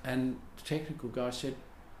 And the technical guy said,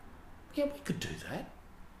 yeah, we could do that.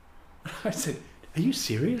 I said, are you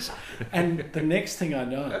serious? And the next thing I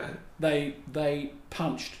know, they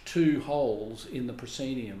punched 2 holes in the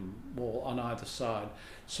proscenium wall on either side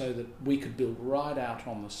so that we could build right out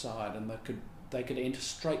on the side, and they could enter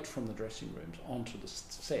straight from the dressing rooms onto the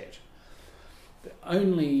set. The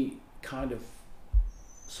only kind of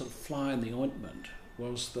sort of fly in the ointment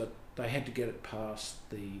was that they had to get it past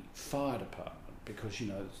the fire department because,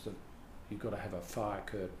 it's You've got to have a fire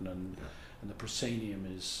curtain, and the proscenium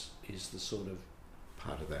is the sort of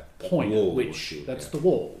part of that point wall, at which that's the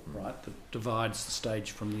wall, right, that divides the stage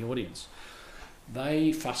from the audience.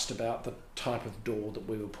 They fussed about the type of door that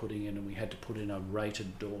we were putting in, and we had to put in a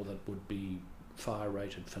rated door that would be fire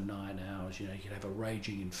rated for 9 hours. You know, you could have a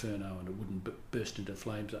raging inferno and it wouldn't burst into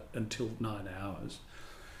flames until 9 hours.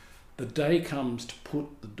 The day comes to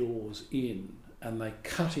put the doors in, and they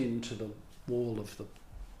cut into the wall of the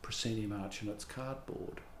proscenium arch, and it's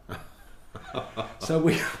cardboard. So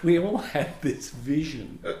we all had this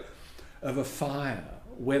vision of a fire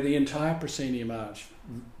where the entire proscenium arch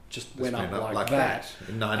just went up like that.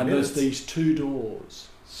 In 9 and minutes. there's these 2 doors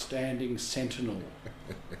standing sentinel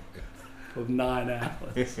for 9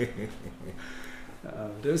 hours. It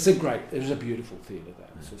was a beautiful theatre.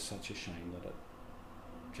 That was just such a shame that it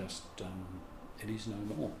just it is no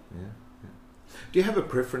more. Yeah. Do you have a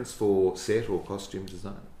preference for set or costume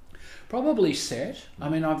design? Probably set. I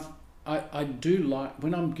mean, I do like,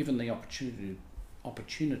 when I'm given the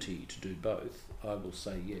opportunity to do both, I will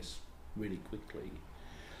say yes really quickly,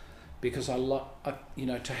 because I like,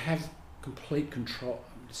 to have complete control.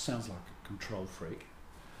 It sounds like a control freak,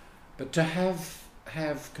 but to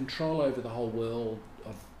have control over the whole world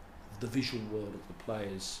of the visual world of the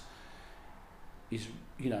players is,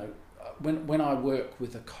 when I work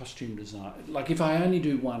with a costume designer, like if I only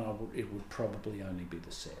do one, it would probably only be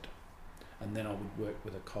the set, and then I would work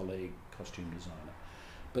with a colleague costume designer.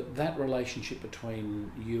 But that relationship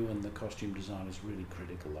between you and the costume designer is really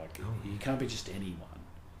critical. Like, you can't be just anyone.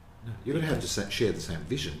 No, you're going to have to share the same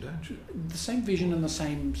vision, don't you? The same vision and the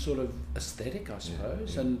same sort of aesthetic, I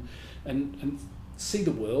suppose, and see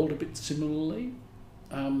the world a bit similarly.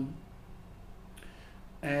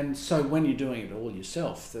 And so when you're doing it all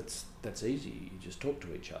yourself, that's easy. You just talk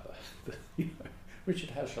to each other.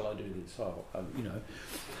 Richard, how shall I do this?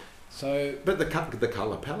 So. But the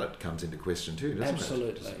colour palette comes into question too, doesn't it?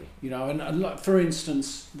 Absolutely. And like, for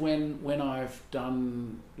instance, when I've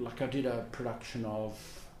done, like I did a production of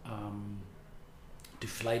Die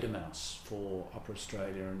Fledermaus for Opera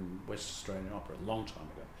Australia and West Australian Opera a long time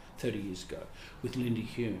ago, 30 years ago, with Lindy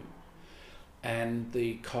Hume. And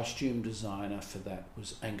the costume designer for that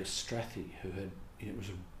was Angus Strathy, it was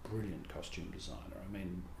a brilliant costume designer. I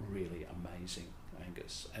mean, really amazing,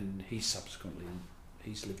 Angus. And he's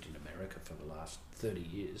lived in America for the last 30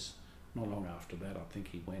 years. Not long after that, I think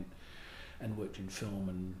he went and worked in film,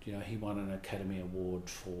 and he won an Academy Award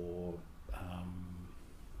for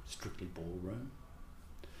Strictly Ballroom.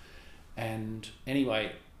 And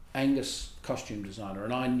anyway, Angus, costume designer,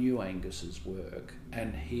 and I knew Angus's work,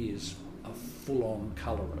 and he is a full-on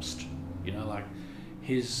colourist. Like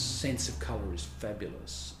his sense of colour is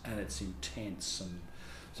fabulous, and it's intense, and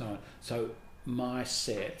so on. So my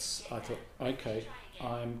sets, I thought, okay,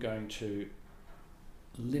 I'm going to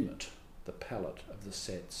limit the palette of the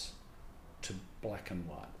sets to black and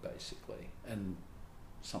white, basically, and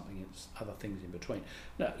other things in between.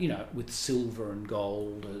 Now, with silver and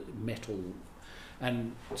gold, metal.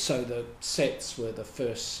 And so the sets were, the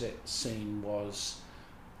first scene was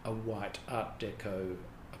a white Art Deco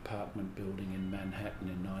apartment building in Manhattan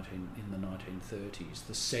in the 1930s.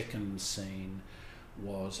 The second scene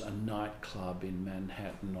was a nightclub in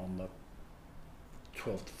Manhattan on the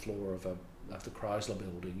 12th floor of the Chrysler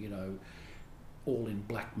Building, all in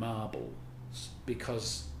black marble,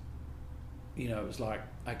 because it was like,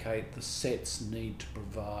 okay, the sets need to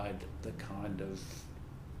provide the kind of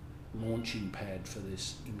launching pad for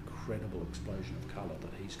this incredible explosion of colour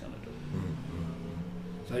that he's going to do.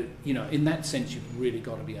 So, in that sense, you've really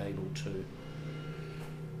got to be able to,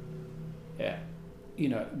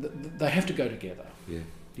 they have to go together. Yeah.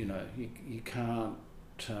 You can't,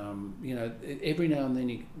 every now and then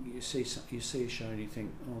you see a show and you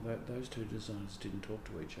think, oh, those two designers didn't talk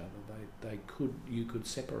to each other. You could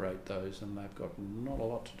separate those, and they've got not a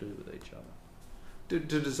lot to do with each other. Do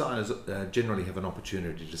designers generally have an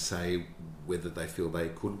opportunity to say whether they feel they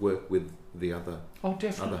could work with the other? Oh,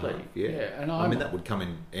 definitely. Other half? Yeah. And I mean, that would come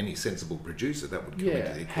in any sensible producer. That would come into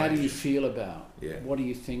the equation. How do you feel about? Yeah. What do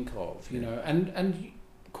you think of? And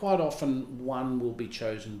quite often one will be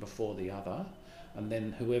chosen before the other, and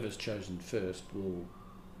then whoever's chosen first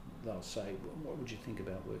they'll say, well, what would you think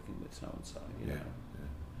about working with so and so? You know.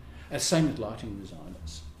 And same with lighting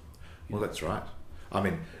designers. Well, that's right. I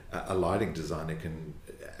mean, a lighting designer can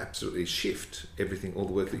absolutely shift everything, all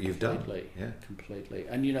the work that you've done. Completely.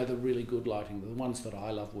 And the really good lighting, the ones that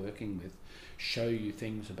I love working with, show you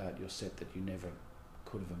things about your set that you never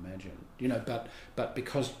could have imagined. But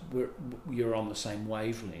because you're on the same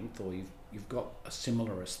wavelength, or you've got a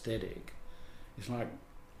similar aesthetic, it's like,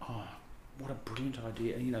 what a brilliant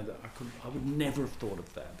idea. You know, that I would never have thought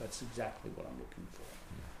of that. That's exactly what I'm looking for.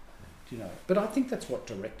 You know, but I think that's what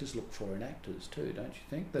directors look for in actors too, don't you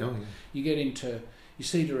think? That you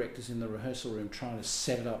see directors in the rehearsal room trying to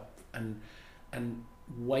set it up and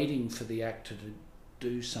waiting for the actor to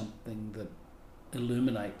do something that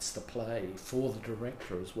illuminates the play for the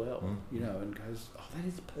director as well, you know, and goes, oh, that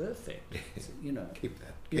is perfect. You know, keep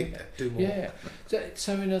that, do more. Yeah.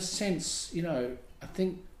 So in a sense, you know, I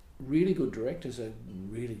think really good directors are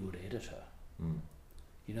really good editor.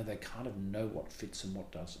 You know, they kind of know what fits and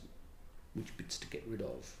what doesn't, which bits to get rid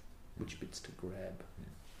of, which bits to grab.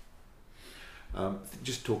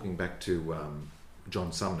 Just talking back to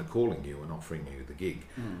John Sumner calling you and offering you the gig,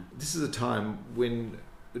 this is a time when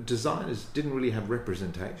designers didn't really have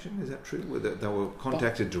representation, is that true? They were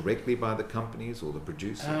contacted directly by the companies or the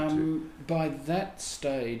producer? By that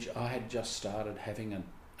stage, I had just started having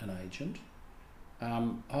an agent.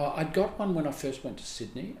 I'd got one when I first went to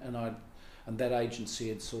Sydney, and that agency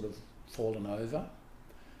had sort of fallen over.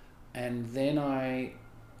 And then I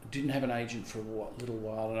didn't have an agent for a little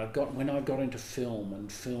while, and when I got into film, and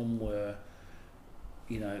film were,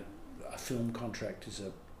 you know, a film contract is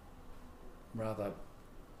a rather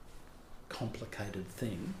complicated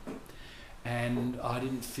thing, and I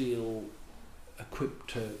didn't feel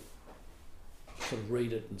equipped to sort of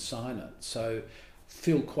read it and sign it. So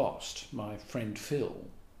Phil Quast, my friend Phil,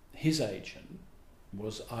 his agent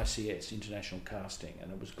was ICS, International Casting,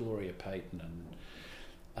 and it was Gloria Payton,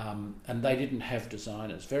 and they didn't have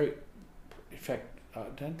designers. In fact, I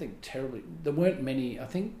don't think terribly. There weren't many. I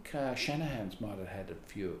think Shanahan's might have had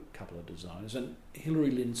a couple of designers, and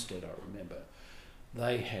Hilary Lindstedt, I remember.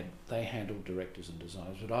 They handled directors and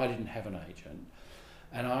designers, but I didn't have an agent.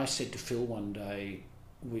 And I said to Phil one day,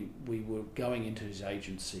 we were going into his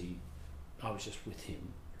agency. I was just with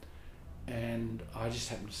him, and I just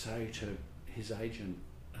happened to say to his agent,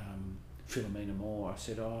 Philomena Moore, I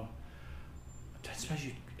said, "Oh, I don't suppose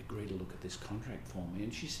you'd agree to look at this contract for me?"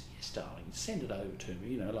 And she said, "Yes, darling, send it over to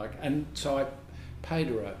me." You know, like, and so I paid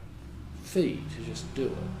her a fee to just do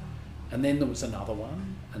it. And then there was another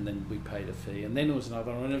one, and then we paid a fee, and then there was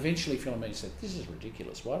another one, and eventually Philomena said, "This is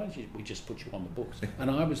ridiculous. Why don't we just put you on the books?"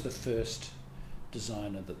 And I was the first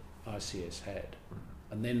designer that ICS had,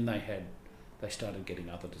 and then they started getting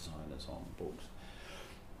other designers on the books,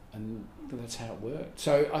 and that's how it worked.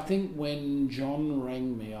 So I think when John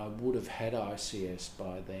rang me, I would have had ICS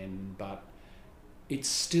by then, but it's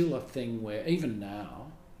still a thing where even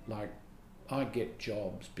now, like, I get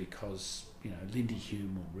jobs because, you know, Lindy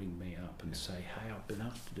Hume will ring me up and say, "Hey, I've been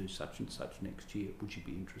asked to do such and such next year. Would you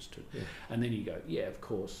be interested?" Yeah. And then you go, "Yeah, of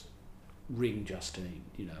course. Ring Justine,"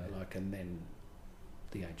 you know, like, and then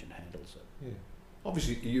the agent handles it. Yeah.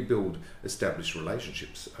 Obviously, you build established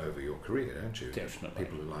relationships over your career, don't you? Definitely.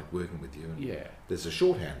 People who like working with you. And there's a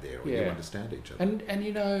shorthand there where you understand each other. And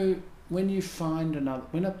you know, when you find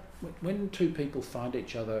when two people find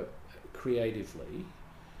each other creatively,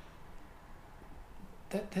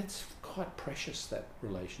 that's quite precious, that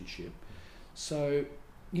relationship. So,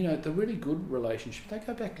 you know, the really good relationship, they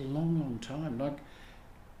go back a long, long time. Like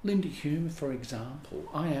Lindy Hume, for example,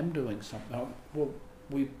 I am doing something. Well,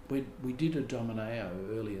 we did a Domineo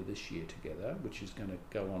earlier this year together, which is going to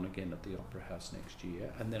go on again at the Opera House next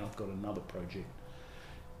year, and then I've got another project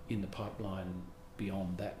in the pipeline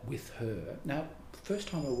beyond that with her. Now, the first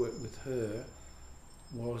time I worked with her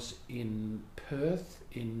was in Perth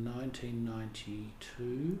in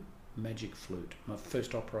 1992, Magic Flute, my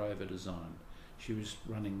first opera I ever designed. She was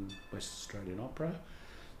running West Australian Opera.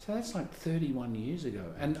 So that's like 31 years ago.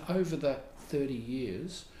 And over that 30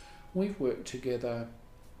 years, we've worked together,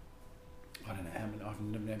 I don't know how many, I've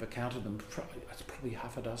never counted them, it's probably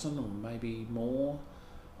half a dozen or maybe more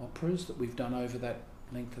operas that we've done over that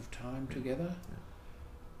length of time together.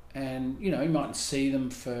 And, you know, you might see them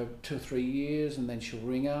for 2 or 3 years, and then she'll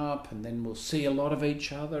ring up, and then we'll see a lot of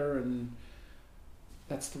each other, and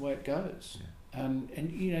that's the way it goes. Yeah.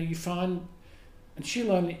 And you know, you find, and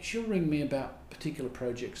she'll ring me about particular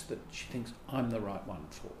projects that she thinks I'm the right one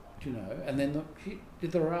for, you know. And then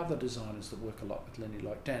there are other designers that work a lot with Lindy,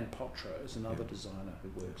 like Dan Potro is another designer who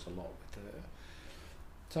works a lot with her.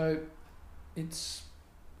 So it's,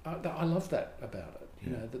 I love that about it,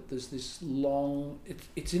 you know, that there's this long,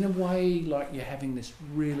 it's in a way like you're having this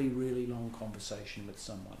really, really long conversation with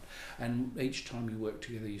someone, and each time you work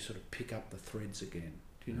together you sort of pick up the threads again,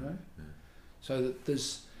 do you know? Yeah. So that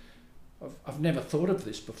there's, I've never thought of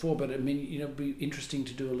this before, but I mean, you know, it'd be interesting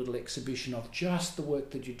to do a little exhibition of just the work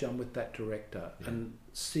that you've done with that director and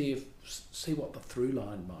see what the through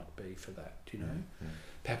line might be for that, you know?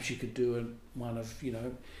 Perhaps you could do one of, you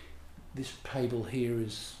know, this table here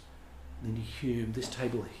is Lindy Hume, this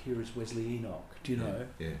table here is Wesley Enoch, do you know?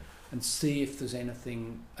 Yeah. And see if there's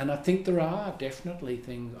anything, and I think there are definitely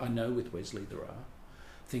things, I know with Wesley there are,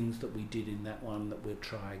 things that we did in that one that we'll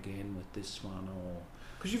try again with this one, or...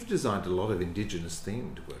 Because you've designed a lot of Indigenous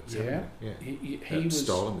themed works, haven't you? Yeah. He was...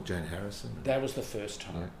 Stolen with Jane Harrison. That was the first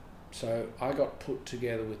time. Yeah. So I got put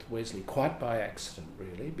together with Wesley quite by accident,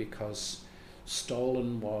 really, because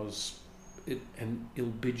Stolen was an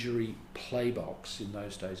Ilbidgery playbox. In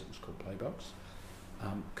those days it was called Playbox.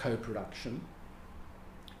 Co-production.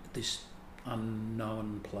 This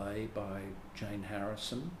unknown play by Jane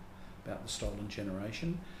Harrison about the stolen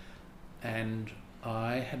generation. And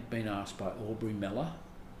I had been asked by Aubrey Mellor.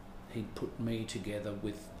 He'd put me together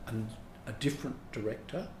with a different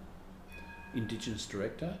director, Indigenous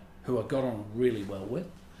director, who I got on really well with.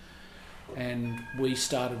 And we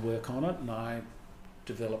started work on it, and I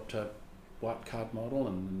developed a white card model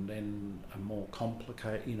and then a more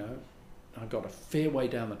complicated, I got a fair way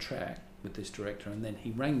down the track with this director, and then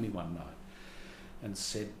he rang me one night and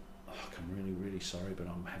said, I'm really, really sorry, but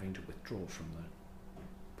I'm having to withdraw from the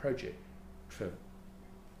project for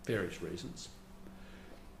various reasons.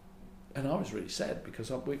 And I was really sad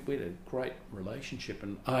because we had a great relationship,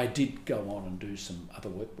 and I did go on and do some other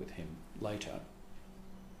work with him later.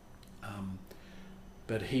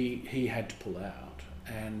 But he had to pull out,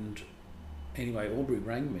 and anyway, Aubrey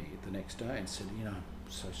rang me the next day and said, I'm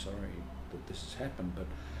so sorry that this has happened, but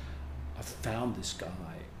I've found this guy.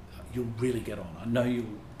 You'll really get on. I know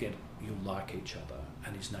you'll like each other,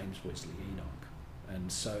 and his name's Wesley Enoch.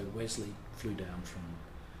 And so Wesley flew down from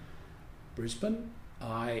Brisbane.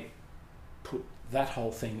 I put that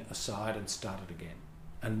whole thing aside and started again.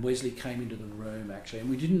 And Wesley came into the room actually, and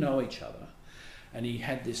we didn't know each other. And he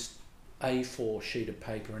had this A4 sheet of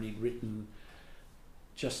paper, and he'd written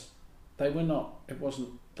they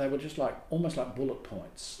were just like almost like bullet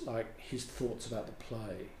points, like his thoughts about the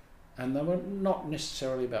play. And they were not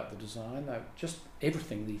necessarily about the design, they were just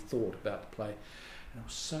everything that he thought about the play. And it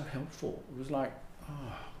was so helpful. It was like,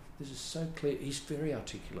 this is so clear. He's very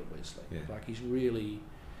articulate, Wesley. Yeah. Like he's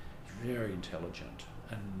very intelligent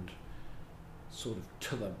and sort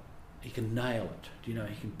of he can nail it. He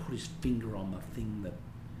can put his finger on the thing that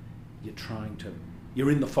you're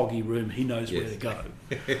in the foggy room, he knows where to go.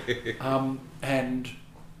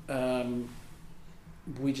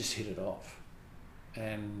 We just hit it off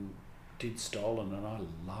and did Stolen, and I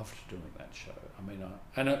loved doing that show.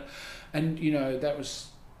 That was...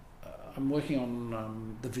 I'm working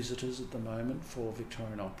on The Visitors at the moment for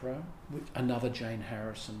Victorian Opera, with another Jane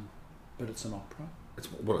Harrison, but it's an opera.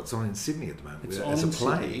 It's on in Sydney at the moment. It's on a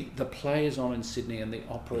play. Sydney. The play is on in Sydney, and the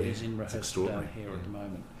opera is in rehearsal down here at the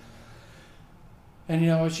moment. And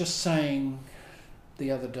I was just saying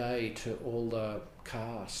the other day to all the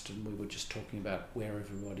cast, and we were just talking about where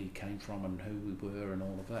everybody came from and who we were and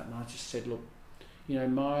all of that, and I just said, look,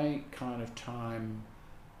 my kind of time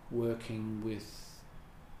working with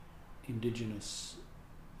Indigenous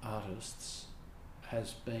artists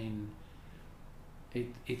has been,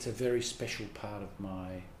 it's a very special part of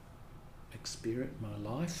my experience, my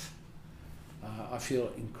life. I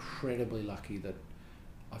feel incredibly lucky that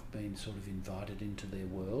I've been sort of invited into their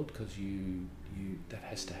world, because that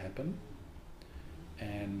has to happen,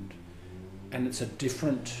 and it's a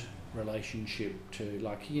different relationship to,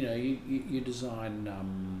 like, you design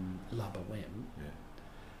La Boheme. Yeah.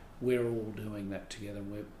 We're all doing that together.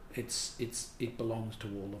 It belongs to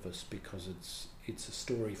all of us, because it's a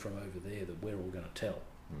story from over there that we're all going to tell.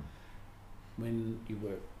 When you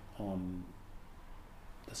work on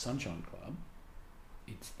the Sunshine Club,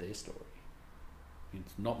 it's their story.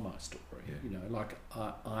 It's not my story. Yeah.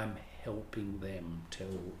 I'm helping them tell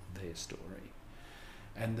their story.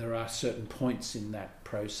 And there are certain points in that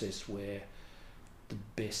process where the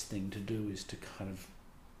best thing to do is to kind of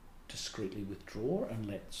discreetly withdraw and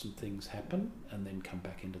let some things happen and then come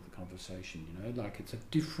back into the conversation, it's a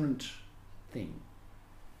different thing.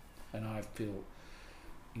 And I feel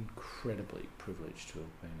incredibly privileged to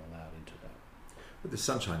have been allowed into that. With the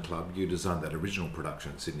Sunshine Club, you designed that original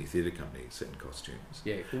production at Sydney Theatre Company, set in costumes.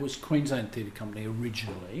 Yeah, it was Queensland Theatre Company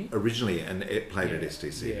originally. And it played at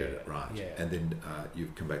STC, right? Yeah. And then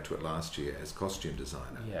you've come back to it last year as costume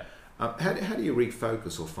designer. Yeah. How do you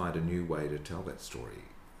refocus or find a new way to tell that story?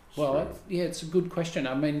 Well, it's a good question.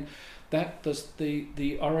 I mean,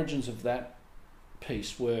 the origins of that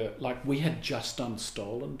piece were, like, we had just done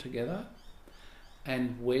Stolen together,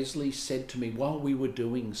 and Wesley said to me while we were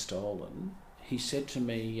doing Stolen, he said to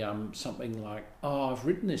me something like, I've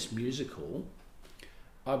written this musical,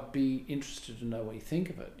 I'd be interested to know what you think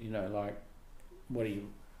of it, what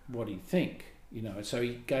do you think? So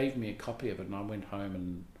he gave me a copy of it, and I went home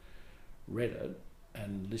and read it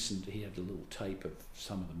and listened. He had a little tape of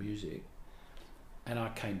some of the music, and I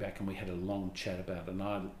came back and we had a long chat about it, and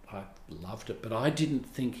I loved it, but I didn't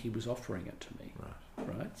think he was offering it to me.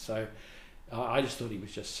 Right. So I just thought he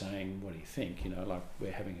was just saying, what do you think? You know, like,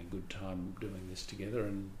 we're having a good time doing this together,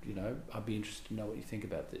 and, you know, I'd be interested to know what you think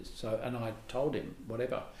about this. So, and I told him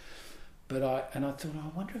whatever. But I thought, I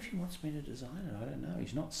wonder if he wants me to design it. I don't know.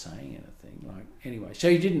 He's not saying anything. Like, anyway, so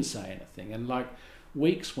he didn't say anything, and like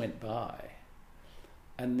weeks went by,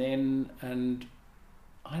 and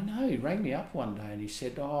I know he rang me up one day and he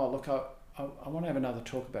said, "Oh, look, I want to have another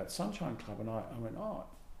talk about Sunshine Club," and I went, "Oh,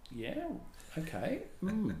 yeah, okay."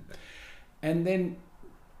 And then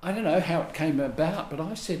I don't know how it came about, but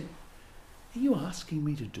I said, "Are you asking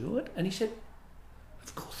me to do it?" And he said,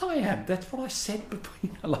 "Of course I am. That's what I said." But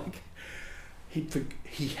you know, like,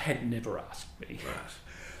 he had never asked me. Right.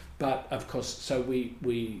 But of course, so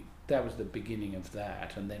we that was the beginning of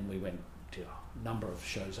that, and then we went to a number of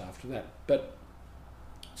shows after that. But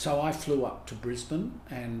so I flew up to Brisbane,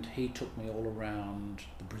 and he took me all around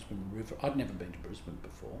the Brisbane River. I'd never been to Brisbane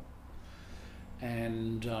before,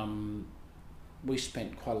 and we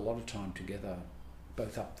spent quite a lot of time together,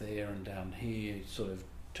 both up there and down here, sort of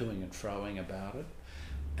toing and froing about it,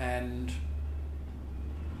 and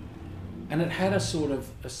it had a sort of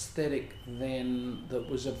aesthetic then that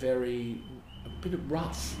was a bit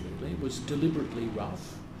rough, really. It was deliberately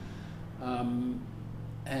rough, and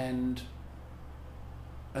then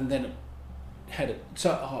it had it.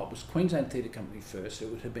 So it was Queensland Theatre Company first. It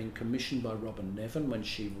would have been commissioned by Robyn Nevin when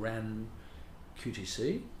she ran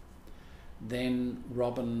QTC. Then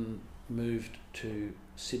Robyn moved to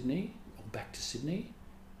Sydney, or back to Sydney,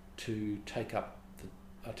 to take up the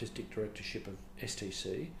artistic directorship of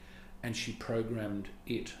STC, and she programmed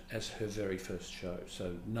it as her very first show.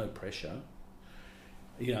 So no pressure,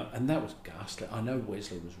 you know. And that was ghastly. I know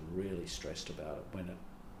Wesley was really stressed about it when it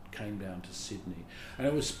came down to Sydney, and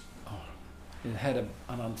it was. It had an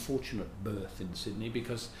unfortunate birth in Sydney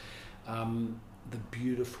because the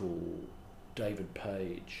beautiful David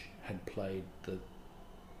Page had played the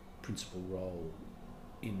principal role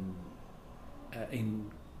in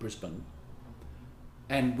Brisbane,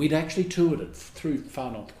 and we'd actually toured it through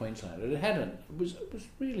far north Queensland. It was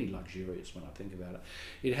really luxurious when I think about it.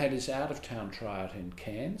 It had its out of town tryout in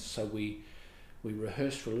Cairns, so we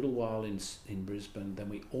rehearsed for a little while in Brisbane. Then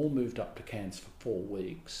we all moved up to Cairns for 4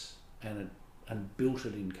 weeks, and built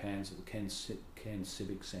it in Cairns at the Cairns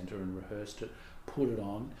Civic Centre and rehearsed it, put it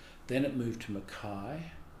on. Then it moved to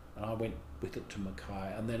Mackay, and I went with it to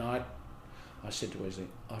Mackay. And then I said to Wesley,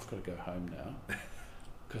 "I've got to go home now,"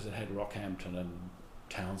 because it had Rockhampton and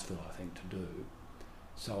Townsville, I think, to do.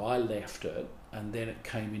 So I left it, and then it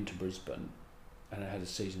came into Brisbane, and it had a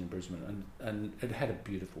season in Brisbane, and it had a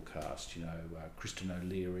beautiful cast, you know, Kristen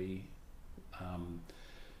O'Leary,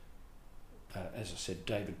 as I said,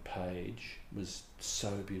 David Page was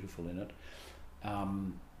so beautiful in it,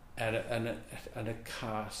 and a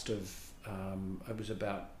cast of it was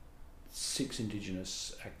about 6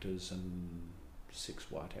 Indigenous actors and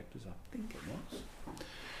 6 white actors, I think it was.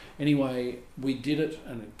 Anyway, we did it,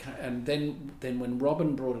 and then when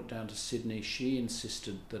Robyn brought it down to Sydney, she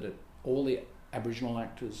insisted that all the Aboriginal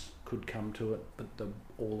actors could come to it, but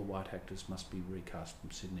all the white actors must be recast from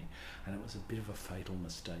Sydney. And it was a bit of a fatal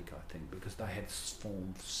mistake, I think, because they had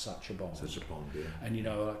formed such a bond. Yeah. And, you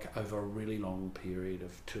know, like over a really long period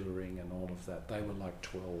of touring and all of that, they were like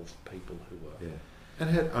 12 people who were... Yeah. And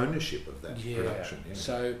had ownership of that production. Yeah.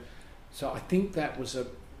 So I think that was,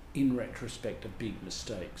 in retrospect, a big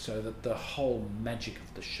mistake, so that the whole magic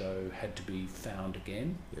of the show had to be found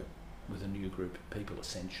again with a new group of people,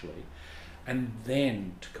 essentially. And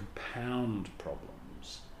then, to compound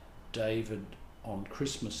problems, David, on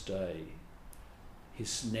Christmas Day,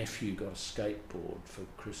 his nephew got a skateboard for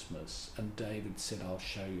Christmas, and David said, "I'll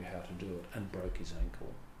show you how to do it," and broke his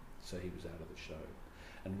ankle. So he was out of the show.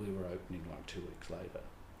 And we were opening like 2 weeks later.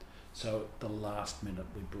 So at the last minute,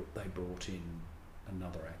 they brought in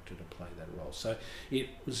another actor to play that role. So it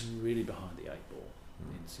was really behind the 8 ball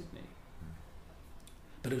in Sydney.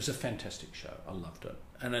 But it was a fantastic show. I loved it.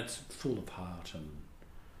 And it's full of heart and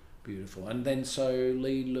beautiful. And then so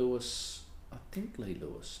Lee Lewis, I think Lee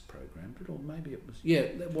Lewis programmed it, or maybe it was... Yeah,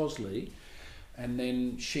 it was Lee. And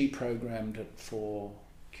then she programmed it for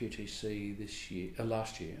QTC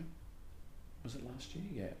last year. Was it last year?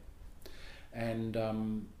 Yeah. And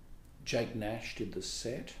Jake Nash did the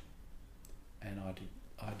set, and I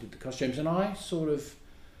did the costumes. And I just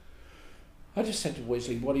said to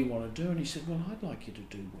Wesley, "What do you want to do?" And he said, "Well, I'd like you to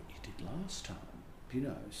do what you did last time, you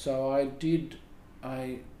know." So I did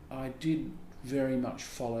very much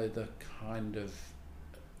follow the kind of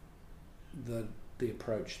the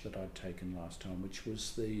approach that I'd taken last time, which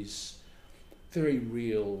was these very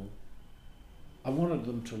real. I wanted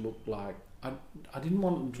them to look like I didn't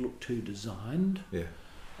want them to look too designed. Yeah.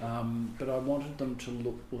 But I wanted them to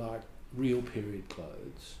look like real period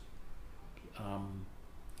clothes.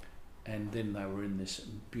 And then they were in this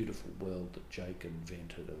beautiful world that Jake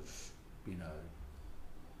invented of,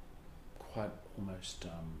 quite almost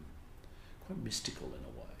quite mystical in a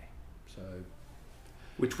way. So,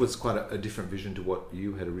 which was quite a different vision to what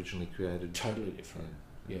you had originally created. Totally different.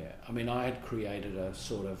 Yeah. I mean, I had created a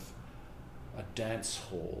sort of a dance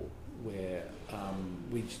hall where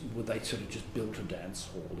they sort of just built a dance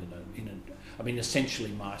hall in a. I mean,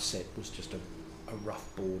 essentially, my set was just a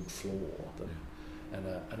rough board floor and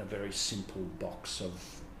a very simple box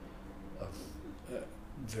of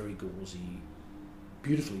very gauzy,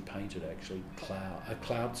 beautifully painted actually a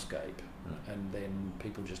cloudscape, and then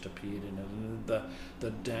people just appeared in it. And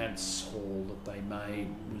the dance hall that they made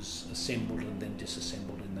was assembled and then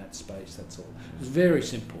disassembled in that space. That's all. It was very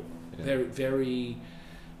simple, very very.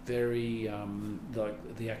 Very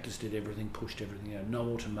like the actors did everything, pushed everything out. No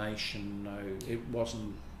automation, it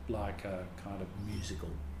wasn't like a kind of musical.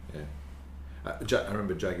 Yeah, I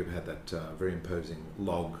remember Jacob had that very imposing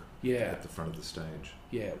log at the front of the stage.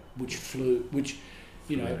 Yeah, which flew. I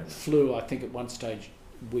think at one stage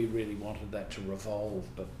we really wanted that to revolve,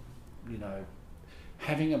 but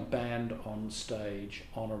having a band on stage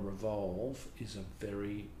on a revolve is a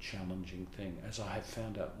very challenging thing, as I have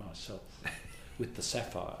found out myself. With the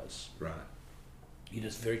Sapphires, right? It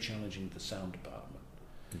is very challenging with the sound department.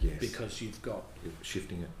 Yes, because you're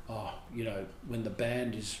shifting it. When the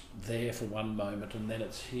band is there for one moment and then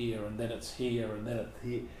it's here and then it's here and then it's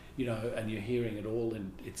here, and you're hearing it all,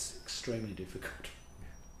 and it's extremely difficult.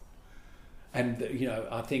 And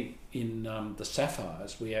I think in the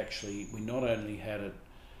Sapphires we not only had it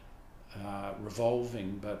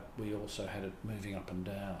revolving, but we also had it moving up and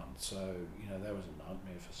down. So that was a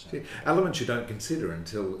nightmare for sound. Elements you don't consider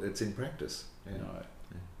until it's in practice. Yeah. No.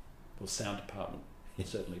 Yeah. Well, sound department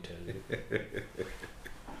certainly tell you.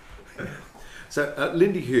 So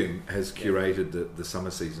Lindy Hume has curated the summer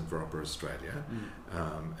season for Opera Australia,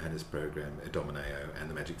 and his program Domineo and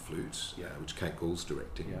the Magic Flute, which Kate Gould's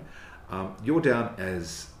directing. Yeah. You're down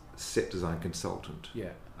as set design consultant.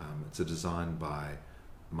 Yeah. It's a design by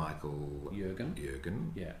Michael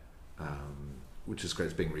Jürgen. Yeah. Which is great.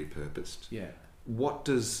 It's being repurposed. Yeah. What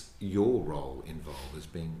does your role involve as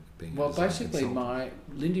being? Well, basically,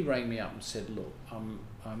 Lindy rang me up and said, "Look,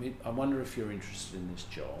 I wonder if you're interested in this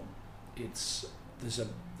job. There's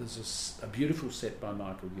a beautiful set by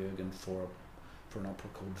Michael Jürgen for an opera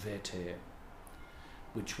called Werther,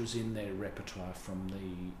 which was in their repertoire from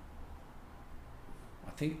the.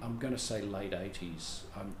 I think I'm going to say late 80s.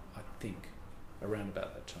 I think around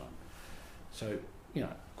about that time. So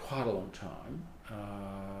quite a long time.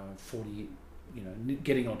 40.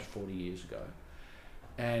 Getting on to 40 years ago.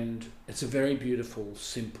 And it's a very beautiful,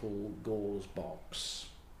 simple gauze box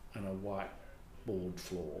and a white board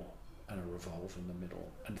floor and a revolve in the middle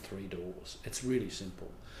and 3 doors. It's really simple.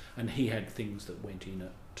 And he had things that went in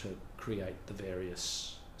it to create the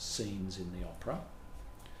various scenes in the opera.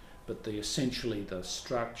 But essentially the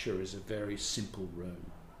structure is a very simple room.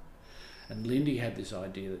 And Lindy had this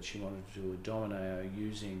idea that she wanted to do a Domineo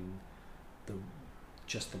using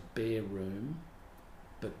just the bare room,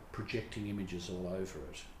 but projecting images all over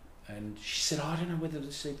it. And she said, I don't know whether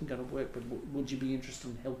this is even going to work, but would you be interested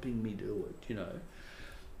in helping me do it,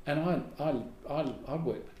 And I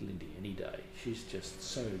work with Lindy any day. She's just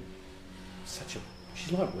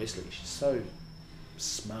she's like Wesley. She's so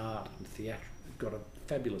smart and theatrical, got a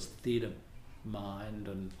fabulous theatre mind,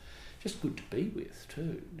 and just good to be with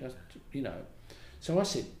too. Just, So I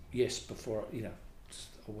said yes before,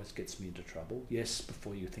 always gets me into trouble. Yes,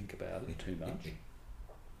 before you think about it too much.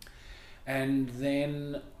 And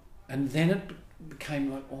then it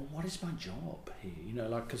became like, well, what is my job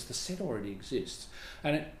here? Because the set already exists.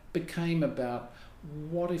 And it became about,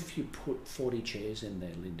 what if you put 40 chairs in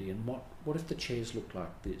there, Lindy, and what if the chairs looked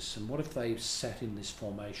like this? And what if they sat in this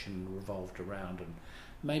formation and revolved around, and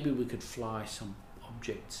maybe we could fly some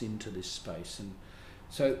objects into this space? And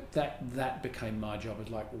so that became my job.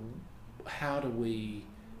 It's like, how do we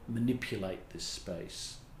manipulate this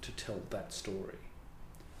space to tell that story?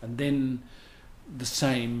 And then the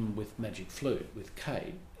same with Magic Flute, with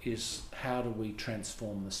Kate, is how do we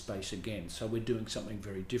transform the space again? So we're doing something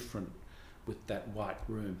very different with that white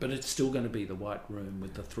room, but it's still going to be the white room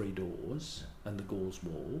with the 3 doors and the gauze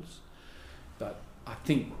walls. But I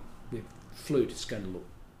think with Flute it's going to look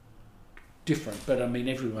different, but I mean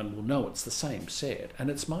everyone will know it's the same set, and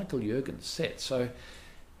it's Michael Jürgen's set, so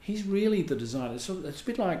he's really the designer. It's a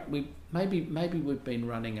bit like maybe we've been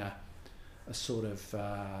running a sort of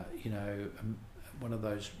one of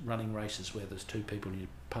those running races where there's two people and you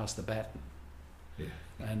pass the baton. Yeah.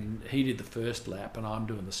 And he did the first lap and I'm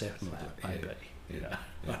doing the second lap, maybe. Yeah. You know.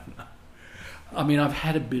 I don't know. I mean, I've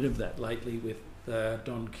had a bit of that lately with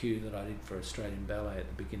Don Q that I did for Australian Ballet at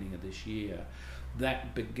the beginning of this year.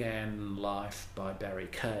 That began life by Barry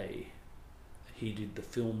Kay. He did the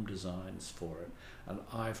film designs for it, and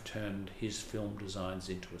I've turned his film designs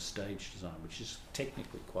into a stage design, which is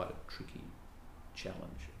technically quite a tricky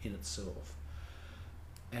challenge in itself.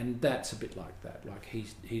 And that's a bit like that. Like he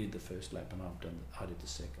did the first lap, and I did the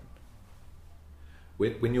second.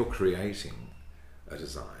 When you're creating a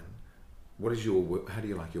design, what is how do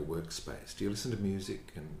you like your workspace? Do you listen to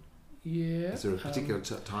music and? Yeah. Is there a particular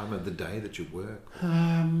time of the day that you work?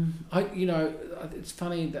 It's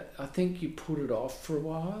funny that I think you put it off for a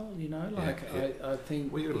while. I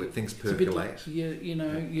think. Well, you got to let things percolate.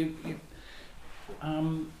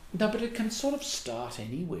 No, but it can sort of start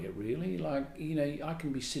anywhere, really. Like, I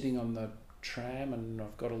can be sitting on the tram and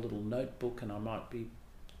I've got a little notebook and I might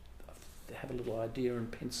have a little idea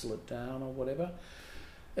and pencil it down or whatever.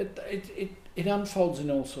 It unfolds in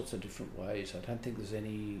all sorts of different ways. I don't think there's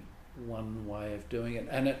any one way of doing it,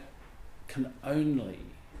 and it can only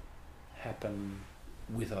happen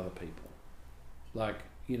with other people. Like,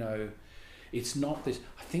 it's not this.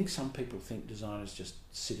 I think some people think designers just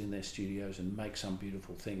sit in their studios and make some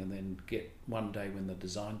beautiful thing and then get one day when the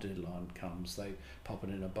design deadline comes, they pop it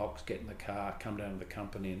in a box, get in the car, come down to the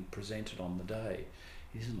company and present it on the day.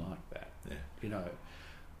 It isn't like that. Yeah.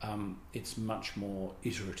 It's much more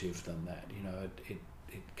iterative than that.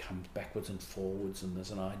 It comes backwards and forwards, and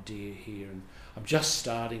there's an idea here. And I'm just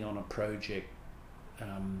starting on a project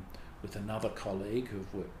with another colleague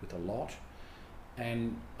who've worked with a lot.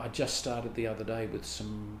 And I just started the other day with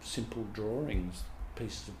some simple drawings,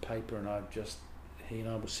 pieces of paper, and he and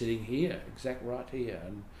I were sitting here, right here,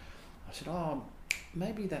 and I said,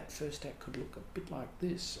 maybe that first act could look a bit like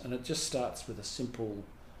this. And it just starts with a simple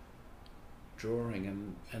drawing,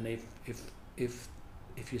 and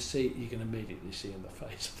if you see it, you can immediately see in the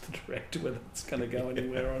face of the director whether it's going to go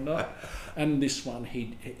anywhere or not. And this one,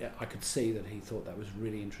 I could see that he thought that was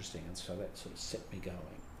really interesting, and so that sort of set me going.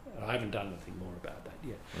 I haven't done anything more about that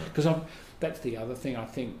yet, because that's the other thing. I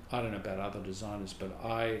think, I don't know about other designers, but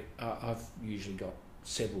I've usually got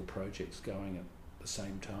several projects going at the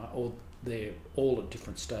same time, or they're all at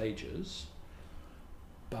different stages.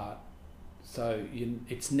 But so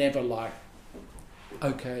it's never like,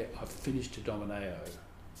 okay, I've finished a Domineo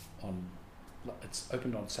it's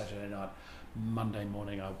opened on Saturday night. Monday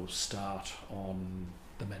morning I will start on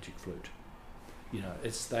the Magic Flute.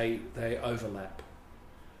 They overlap.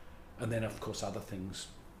 And then, of course, other things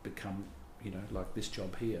become, like this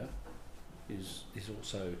job here is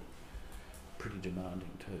also pretty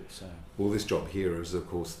demanding too. So. Well, this job here is, of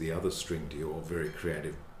course, the other string to your very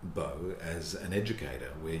creative bow as an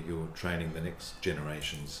educator, where you're training the next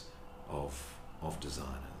generations of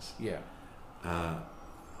designers. Yeah.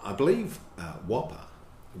 I believe WAPA,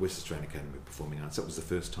 West Australian Academy of Performing Arts, that was the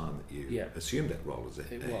first time that you assumed that role as a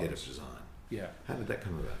head of design. Yeah. How did that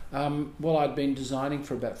come about? Well, I'd been designing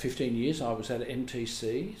for about 15 years. I was at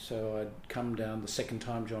MTC, so I'd come down the second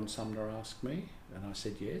time John Sumner asked me, and I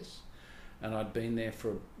said yes. And I'd been there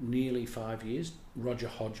for nearly 5 years. Roger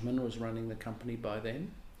Hodgman was running the company by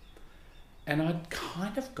then. And I'd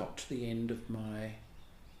kind of got to the end of my...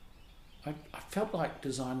 I felt like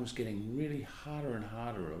design was getting really harder and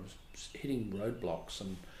harder. I was hitting roadblocks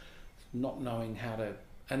and not knowing how to...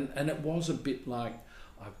 And it was a bit like,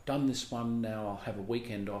 I've done this one, now I'll have a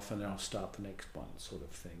weekend off and then I'll start the next one, sort of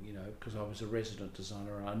thing, because I was a resident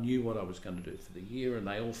designer and I knew what I was going to do for the year, and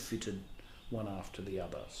they all fitted one after the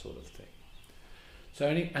other, sort of thing. So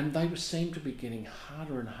and they seemed to be getting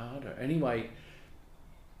harder and harder. Anyway,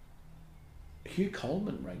 Hugh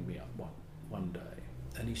Coleman rang me up one day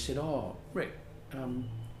and he said, Rick,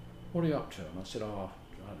 what are you up to? And I said, I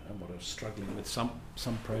was struggling with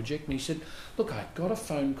some project. And he said, look, I got a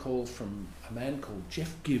phone call from a man called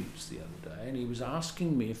Jeff Gibbs the other day, and he was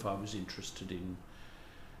asking me if I was interested in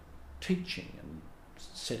teaching and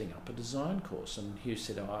setting up a design course. And Hugh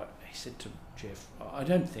said, he said to Jeff, I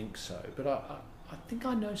don't think so, but I think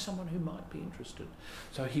I know someone who might be interested.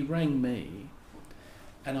 So he rang me,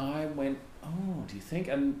 and I went, do you think?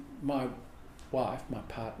 And my wife, my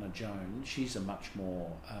partner Joan, she's a much more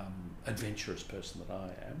adventurous person than I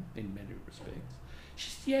am in many respects. She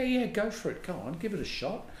said, yeah, go for it, go on, give it a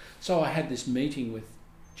shot. So I had this meeting with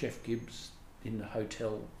Jeff Gibbs in the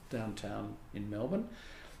hotel downtown in Melbourne,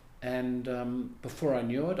 And before I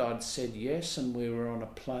knew it, I'd said yes, and we were on a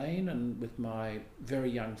plane and with my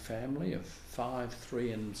very young family of 5,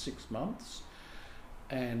 3 and 6 months,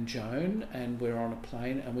 and Joan, and we're on a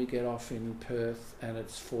plane and we get off in Perth and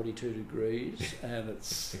it's 42 degrees and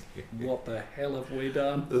it's, what the hell have we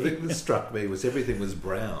done? The thing that struck me was everything was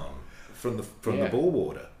brown from the ball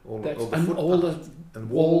water. All the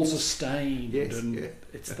walls are stained, yes, and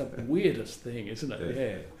it's the weirdest thing, isn't it?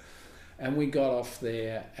 Yeah. And we got off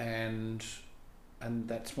there, and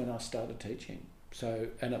that's when I started teaching. So,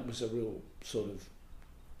 and it was a real sort of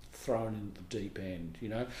thrown in the deep end, you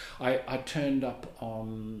know. I turned up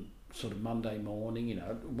on sort of Monday morning, you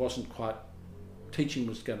know, it wasn't quite, teaching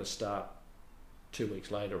was going to start 2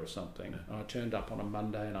 weeks later or something. And I turned up on a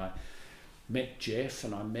Monday and I met Jeff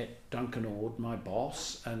and I met Duncan Ord, my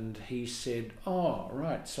boss, and he said, "Oh,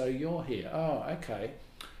 right, so you're here. Oh, okay.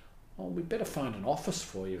 Well, we'd better find an office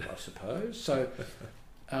for you, I suppose." So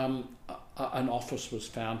an office was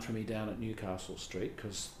found for me down at Newcastle Street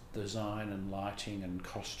because design and lighting and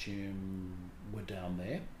costume were down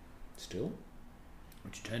there still,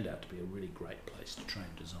 which turned out to be a really great place to train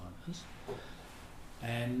designers.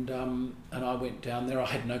 And I went down there. I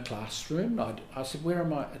had no classroom. I said, "Where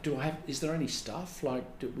am I? Is there any stuff? Like,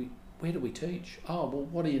 where do we teach? Oh, well,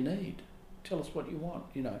 what do you need? Tell us what you want,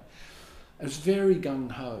 you know." It was very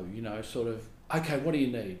gung-ho, you know, sort of, "Okay, what do you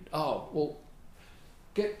need? Oh, well,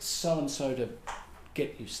 get so-and-so to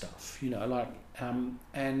get you stuff," you know, like,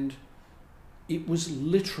 and it was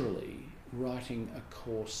literally writing a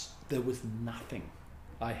course. There was nothing.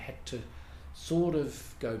 I had to sort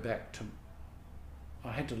of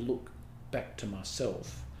I had to look back to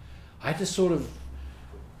myself. I had to sort of...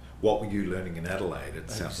 What were you learning in Adelaide at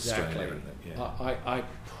South Australia? Yeah. I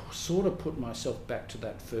sort of put myself back to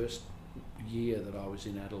that first year that I was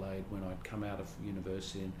in Adelaide when I'd come out of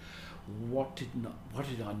university, and what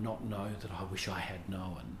did I not know that I wish I had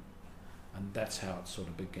known? And that's how it sort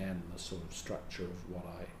of began, the sort of structure of what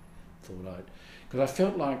I thought because I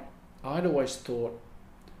felt like I'd always thought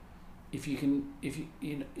if you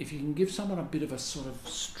can give someone a bit of a sort of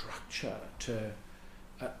structure to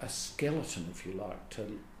a skeleton, if you like,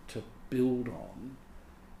 to build on,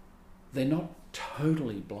 they're not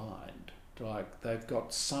totally blind. Like, they've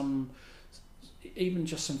got even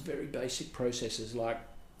just some very basic processes, like,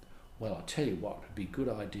 well, I tell you what, it'd be a good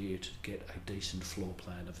idea to get a decent floor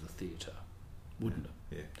plan of the theatre, wouldn't it?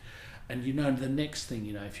 Yeah. And you know, the next thing,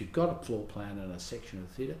 you know, if you've got a floor plan and a section of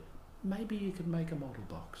the theatre, maybe you could make a model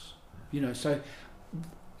box. You know, so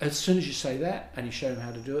as soon as you say that and you show them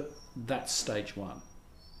how to do it, that's stage one.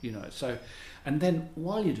 You know, so, and then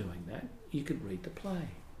while you're doing that, you could read the play.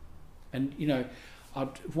 And, you know,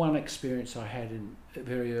 one experience I had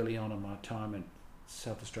very early on in my time at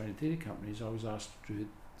South Australian Theatre Company is I was asked to do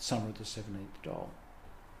Summer of the 17th Doll.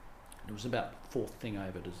 It was about the fourth thing I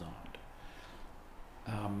ever designed.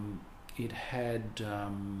 It had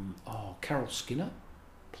Carol Skinner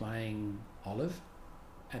playing Olive.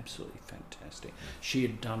 Absolutely fantastic. She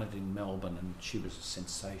had done it in Melbourne and she was a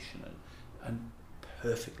sensation and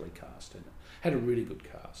perfectly cast in it. Had a really good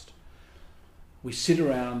cast. We sit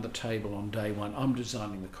around the table on day one. I'm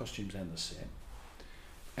designing the costumes and the set.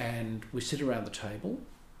 And we sit around the table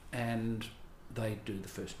and they do the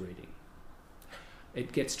first reading.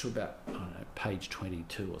 It gets to about, I don't know, page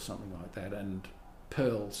 22 or something like that, and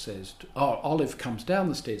Pearl says, Olive comes down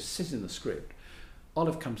the stairs, says in the script,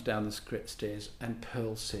 Olive comes down the stairs and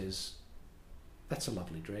Pearl says, "That's a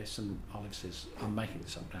lovely dress," and Olive says, "I'm making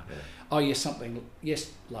this up now." Yeah. "Oh,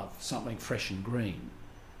 yes, love, something fresh and green."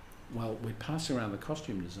 Well, we pass around the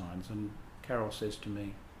costume designs and Carol says to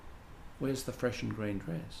me, "Where's the fresh and green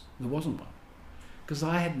dress?" There wasn't one. Because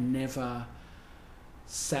I had never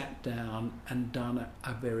sat down and done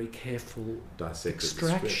a very careful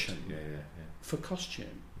extraction for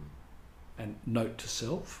costume. And note to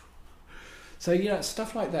self. So, you know,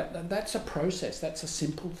 stuff like that, that's a process, that's a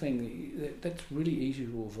simple thing, that's really easy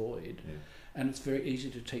to avoid, and it's very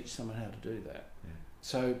easy to teach someone how to do that. Yeah.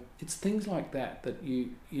 So it's things like that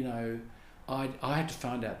you know, I had to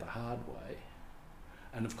find out the hard way,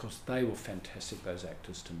 and of course they were fantastic, those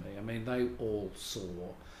actors, to me. I mean, they all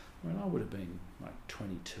saw, I would have been like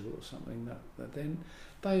 22 or something, that then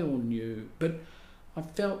they all knew, but I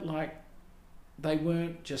felt like they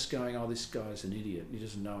weren't just going, "Oh, this guy's an idiot, he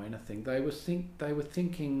doesn't know anything." They were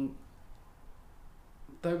thinking,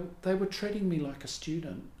 they were treating me like a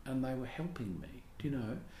student and they were helping me, you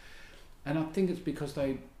know. And I think it's because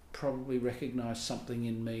they probably recognised something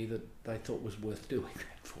in me that they thought was worth doing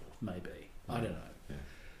that for, maybe. I don't know. Yeah.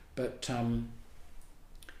 But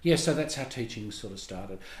Yeah, so that's how teaching sort of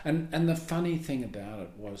started. And the funny thing about it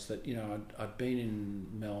was that, you know, I'd been in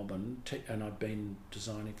Melbourne and I'd been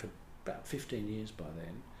designing for about 15 years by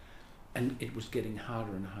then, and it was getting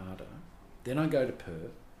harder and harder. Then I go to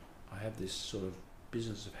Perth. I have this sort of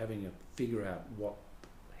business of having to figure out what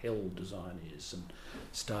the hell design is and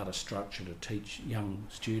start a structure to teach young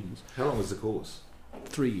students. How long was the course?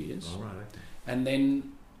 3 years. Oh, right, okay. And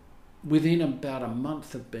then within about a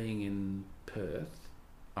month of being in Perth,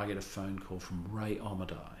 I get a phone call from Ray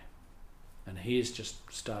Omadai, and he is just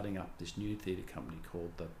starting up this new theatre company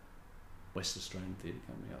called the West Australian Theatre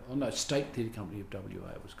Company. Oh no, State Theatre Company of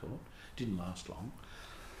WA it was called. Didn't last long.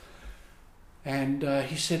 And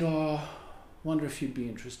he said, "Oh, wonder if you'd be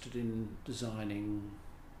interested in designing,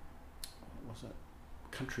 what was it,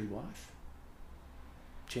 Country Wife?"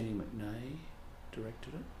 Jenny McNay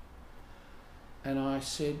directed it. And I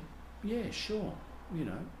said, "Yeah, sure, you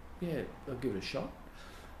know, yeah, I'll give it a shot."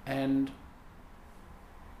 And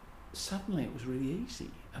suddenly it was really easy.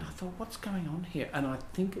 And I thought, what's going on here? And I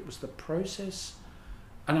think it was the process.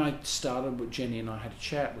 And I started with Jenny and I had a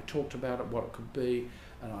chat. We talked about it, what it could be.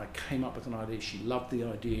 And I came up with an idea. She loved the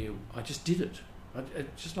idea. I just did it.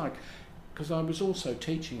 Just like, because I was also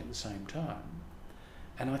teaching at the same time.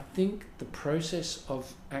 And I think the process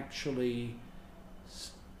of actually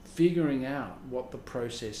figuring out what the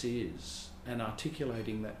process is and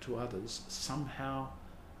articulating that to others somehow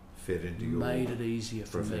fed into your made it easier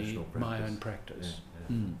for me, my own practice.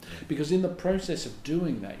 Yeah. Because in the process of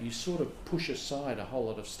doing that, you sort of push aside a whole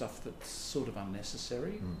lot of stuff that's sort of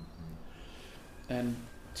unnecessary. And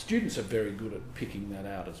students are very good at picking that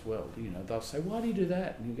out as well. You know, they'll say, "Why do you do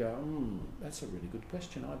that?" And you go, "That's a really good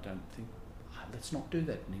question. I don't think, let's not do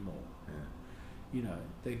that anymore." Yeah. You know,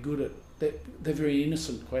 they're good at, they're very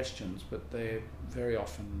innocent questions, but they're very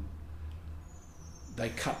often, they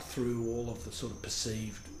cut through all of the sort of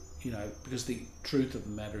perceived, you know, because the truth of the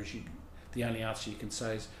matter is the only answer you can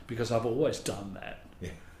say is, because I've always done that.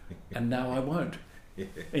 Yeah. And now I won't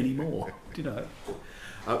anymore, you know.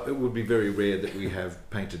 It would be very rare that we have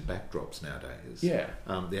painted backdrops nowadays. Yeah.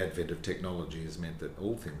 The advent of technology has meant that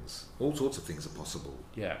all sorts of things are possible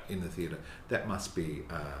in the theatre. That must be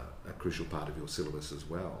a crucial part of your syllabus as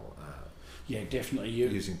well. Yeah, definitely.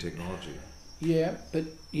 Using technology. Yeah, but,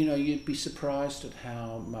 you know, you'd be surprised at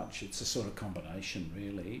how much it's a sort of combination,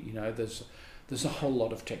 really. You know, there's a whole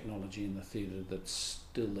lot of technology in the theatre that's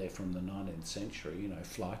still there from the 19th century, you know,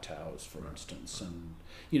 fly towers, for instance, and,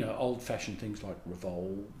 you know, old-fashioned things like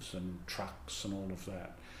revolves and trucks and all of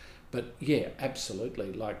that. But, yeah,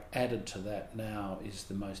 absolutely, like, added to that now is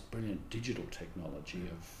the most brilliant digital technology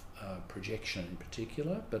of projection in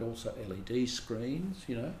particular, but also LED screens,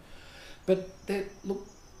 you know. But,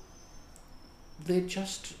 they're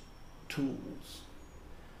just tools.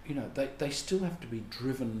 You know, they still have to be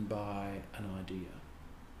driven by an idea.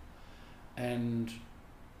 And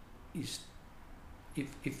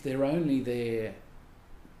if they're only there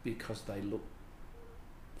because they look,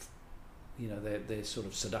 you know, they're sort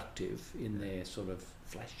of seductive in their sort of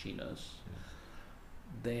flashiness,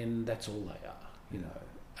 then that's all they are, you know.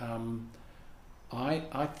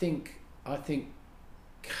 I think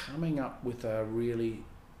coming up with a really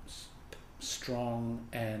strong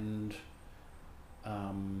and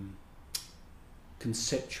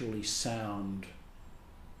conceptually sound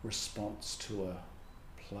response to a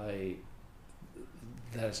play,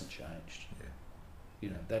 that hasn't changed. Yeah. You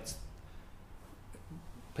know, that's,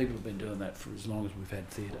 people have been doing that for as long as we've had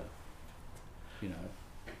theatre. You know,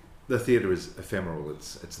 the theatre is ephemeral.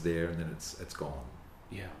 It's there and then it's gone.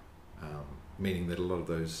 Yeah. Meaning that a lot of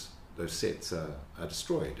those sets are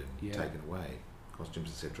destroyed and taken away, costumes,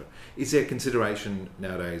 etc. Is there consideration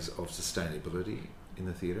nowadays of sustainability in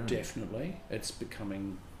the theatre? Definitely. It's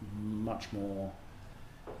becoming much more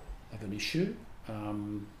of an issue.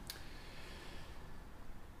 For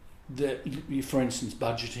instance,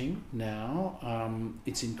 budgeting now,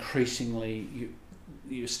 it's increasingly,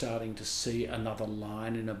 you're starting to see another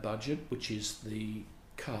line in a budget, which is the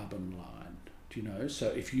carbon line. Do you know? So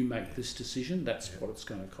if you make this decision, that's what it's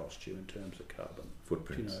going to cost you in terms of carbon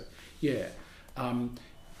footprints. Do you know? Yeah.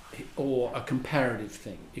 Or a comparative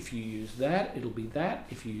thing. If you use that, it'll be that.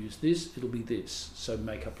 If you use this, it'll be this. So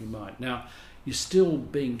make up your mind. Now, you're still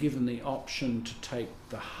being given the option to take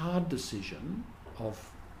the hard decision of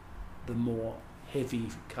the more heavy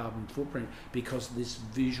carbon footprint, because this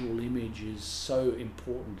visual image is so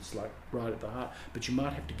important. It's like right at the heart. But you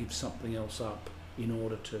might have to give something else up in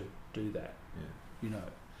order to do that. Yeah. You know.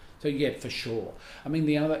 So yeah, for sure. I mean,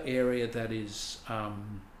 the other area that is I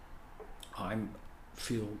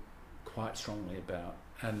feel quite strongly about,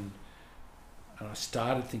 and and I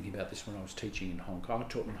started thinking about this when I was teaching in Hong Kong. I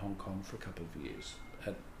taught in Hong Kong for a couple of years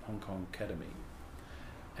at Hong Kong Academy,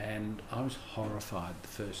 and I was horrified the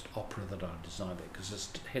first opera that I designed there, because as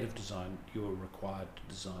head of design you were required to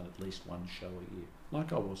design at least one show a year,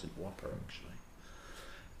 like I was in WAPA actually.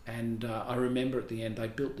 And I remember at the end they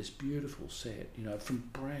built this beautiful set, you know, from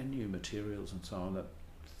brand new materials and so on, a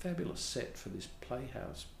fabulous set for this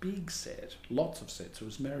playhouse, big set, lots of sets. It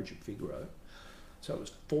was Marriage at Figaro, so it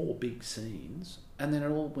was 4 big scenes, and then it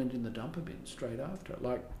all went in the dumper bin straight after.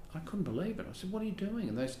 Like, I couldn't believe it. I said, what are you doing?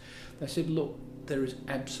 And they said, look, there is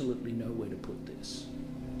absolutely nowhere to put this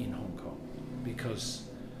in Hong Kong, because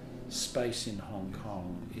space in Hong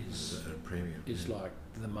Kong is a premium, is like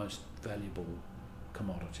the most valuable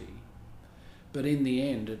commodity. But in the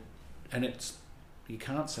end, you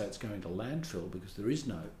can't say it's going to landfill, because there is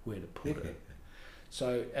nowhere to put it.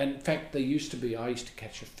 So, and in fact, I used to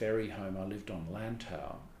catch a ferry home. I lived on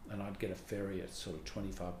Lantau, and I'd get a ferry, a sort of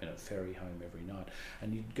 25-minute ferry home every night.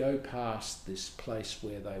 And you'd go past this place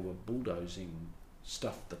where they were bulldozing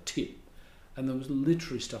stuff, the tip, and there was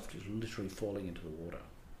literally stuff just literally falling into the water,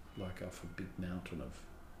 like off a big mountain of,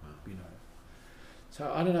 you know. So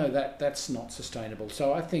I don't know, that's not sustainable.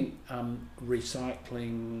 So I think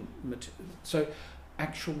recycling, so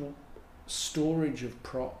actual storage of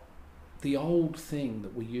prop, the old thing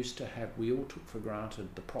that we used to have, we all took for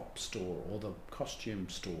granted, the prop store or the costume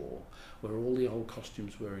store, where all the old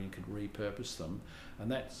costumes were and you could repurpose them.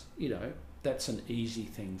 And that's, you know, that's an easy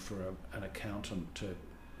thing for an accountant to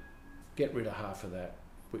get rid of half of that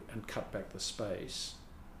and cut back the space.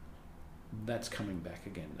 That's coming back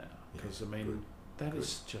again now, because I mean, that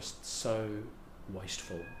is just so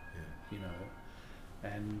wasteful, you know.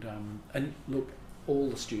 And look, all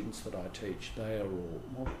the students that I teach, they are all,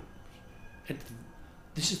 well,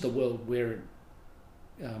 this is the world we're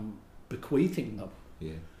bequeathing them.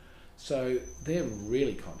 Yeah. So they're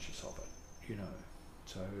really conscious of it, you know.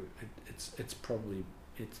 So it's probably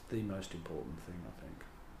the most important thing, I think.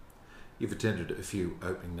 You've attended a few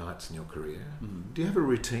opening nights in your career. Do you have a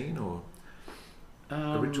routine or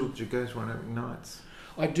a ritual that you go to on opening nights?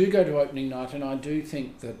 I do go to opening night, and I do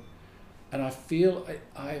think that, and I feel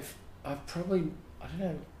I've probably, I don't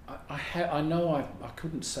know, I know I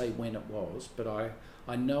couldn't say when it was, but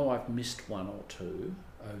I know I've missed one or two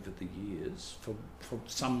over the years for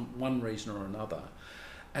one reason or another,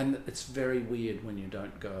 and it's very weird when you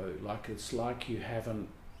don't go. Like, it's like you haven't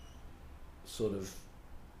sort of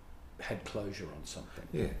had closure on something.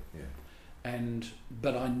 Yeah.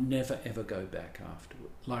 But I never ever go back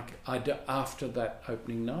afterward. Like, after that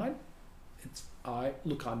opening night, I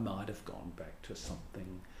might have gone back to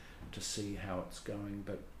something to see how it's going,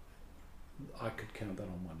 but I could count that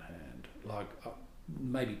on one hand. Like,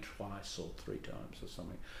 maybe twice or 3 times or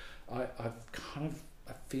something. I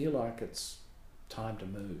feel like it's time to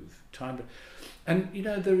move, and you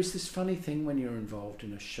know, there is this funny thing when you're involved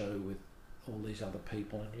in a show with all these other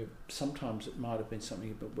people, and sometimes it might have been something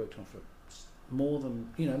you've worked on for more than,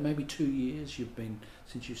 you know, maybe 2 years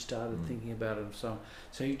since you started thinking about it and so on.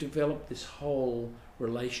 So you develop this whole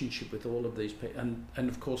relationship with all of these people, and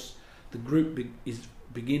of course the group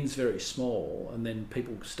begins very small, and then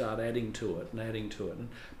people start adding to it,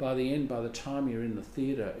 and by the time you're in the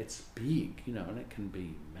theatre, it's big, you know, and it can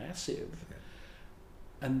be massive,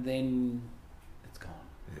 and then it's gone,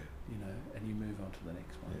 you know, and you move on to the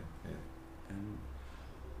next one. And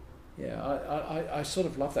I sort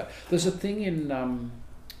of love that. There's a thing in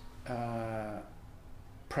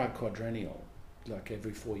Prague Quadrennial, like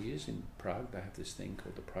every 4 years in Prague, they have this thing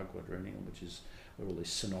called the Prague Quadrennial, which is where all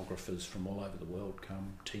these scenographers from all over the world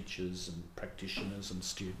come, teachers and practitioners and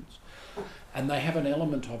students. And they have an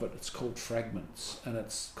element of it, it's called Fragments. And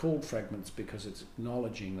it's called Fragments because it's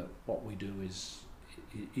acknowledging that what we do is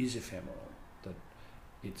ephemeral, that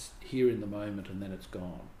it's here in the moment and then it's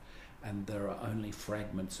gone. And there are only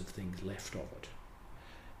fragments of things left of it.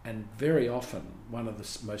 And very often, one of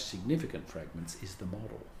the most significant fragments is the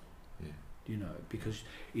model. You know, because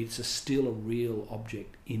it's still a real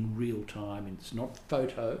object in real time. It's not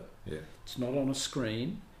photo. It's not on a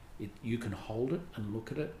screen. You can hold it and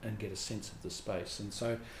look at it and get a sense of the space. And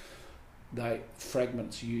so,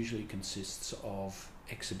 Fragments usually consists of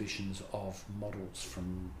exhibitions of models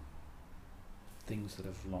from things that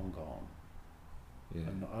have long gone.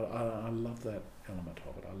 And I love that element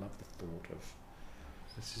of it. I love the thought of.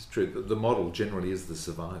 This is true. The model generally is the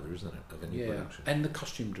survivor, isn't it, of any production? And the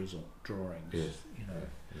costume drawings, you know.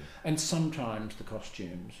 And sometimes the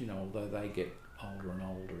costumes, you know, although they get older and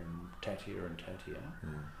older and tattier, or, you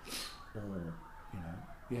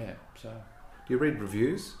know, so. Do you read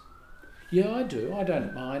reviews? Yeah, I do. I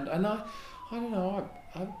don't mind. And I don't know,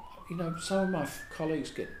 you know, some of my colleagues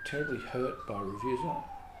get terribly hurt by reviews. I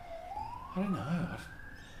don't know.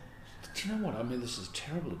 Do you know what? I mean, this is a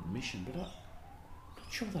terrible admission, but I'm not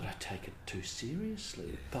sure that I take it too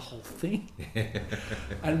seriously, the whole thing.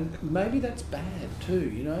 And maybe that's bad too,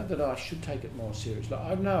 you know, that I should take it more seriously.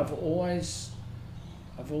 I know I've always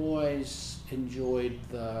enjoyed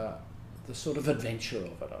the sort of adventure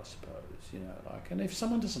of it, I suppose, you know, like, and if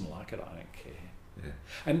someone doesn't like it, I don't care. Yeah.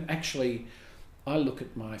 And actually, I look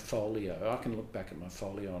at my folio, I can look back at my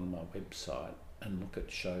folio on my website and look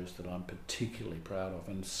at shows that I'm particularly proud of,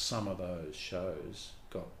 and some of those shows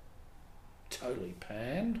got totally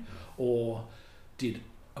panned or did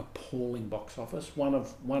appalling box office. One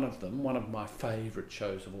of my favourite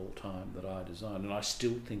shows of all time that I designed, and I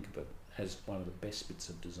still think of it as one of the best bits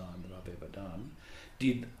of design that I've ever done,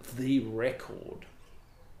 did the record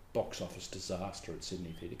box office disaster at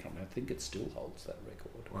Sydney Theatre Company. I think it still holds that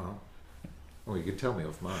record. Wow. Well, you could tell me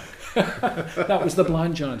off mic. That was The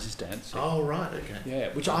Blind Giant's Dance. Oh, right, okay.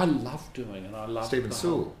 Yeah, which I love doing, and I love Stephen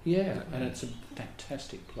Sewell. Yeah, and it's a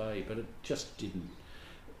fantastic play, but it just didn't.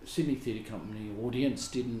 Sydney Theatre Company audience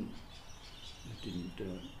didn't do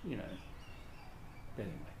it, you know.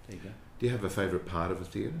 Anyway, there you go. Do you have a favourite part of a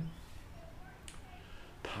theatre?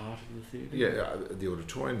 Part of the theatre? Yeah, the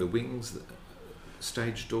auditorium, the wings, the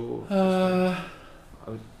stage door. Where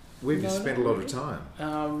have you spent a lot of time?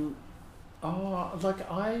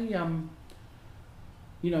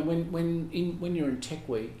 You know, when you're in Tech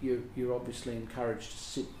Week, you're obviously encouraged to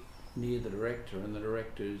sit near the director, and the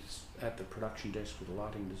director's at the production desk with the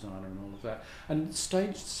lighting designer and all of that. And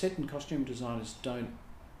stage set and costume designers don't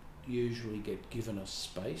usually get given a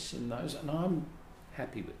space in those, and I'm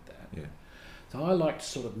happy with that. Yeah. So I like to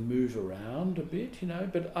sort of move around a bit, you know,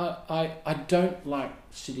 but I don't like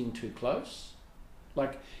sitting too close.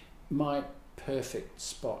 Like, my perfect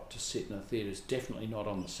spot to sit in a theatre is definitely not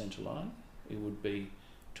on the centre line. It would be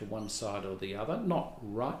to one side or the other, not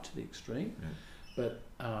right to the extreme, but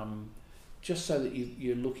just so that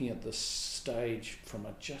you're looking at the stage from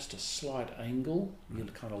just a slight angle. You're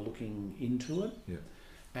kind of looking into it,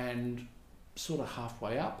 and sort of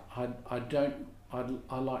halfway up. I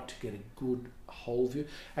like to get a good whole view.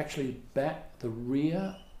 Actually, the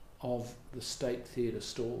rear of the State Theatre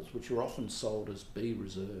stalls, which are often sold as B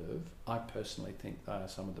Reserve, I personally think they are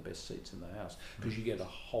some of the best seats in the house, because you get a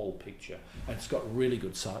whole picture, and it's got really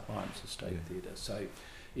good sight lines, the State Theatre. So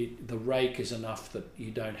the rake is enough that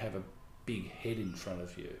you don't have a big head in front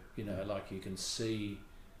of you, you know, like you can see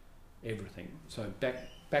everything. So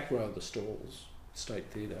back row of the stalls,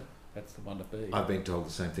 State Theatre, that's the one to be. I've been told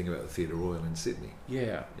the same thing about the Theatre Royal in Sydney.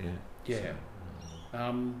 Yeah.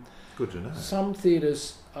 Good to know. Some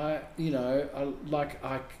theatres, I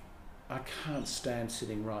can't stand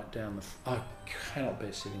sitting right down I cannot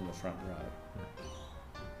bear sitting in the front row.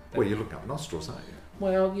 Well, you're looking up nostrils, aren't you?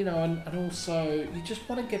 Well, you know, and also you just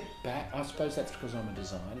want to get back. I suppose that's because I'm a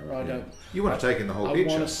designer. You want to take in the whole picture.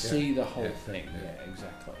 I want to see the whole thing. Yeah,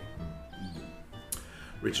 exactly.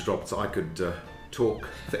 Richard Roberts, I could talk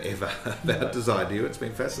forever about design to you. It's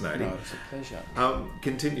been fascinating. No, it's a pleasure.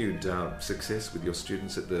 Continued success with your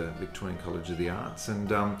students at the Victorian College of the Arts,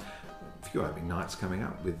 and a few opening nights coming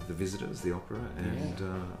up with The Visitors, the opera, and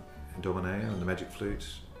Domineo and the Magic Flute.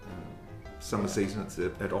 Summer season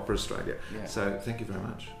at Opera Australia. Yeah. So thank you very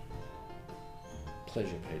much.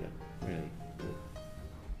 Pleasure, Peter. Really good.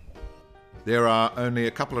 There are only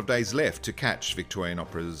a couple of days left to catch Victorian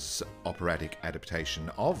Opera's operatic adaptation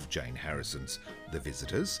of Jane Harrison's The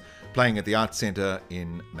Visitors, playing at the Arts Centre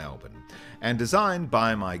in Melbourne, and designed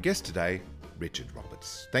by my guest today, Richard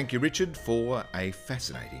Roberts. Thank you, Richard, for a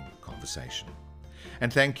fascinating conversation.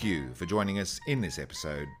 And thank you for joining us in this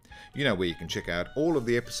episode. You know where you can check out all of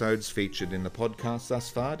the episodes featured in the podcast thus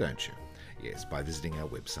far, don't you? Yes, by visiting our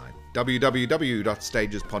website,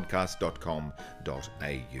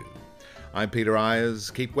 www.stagespodcast.com.au. I'm Peter Ayers.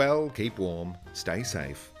 Keep well, keep warm, stay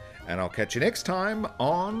safe, and I'll catch you next time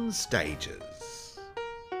on Stages.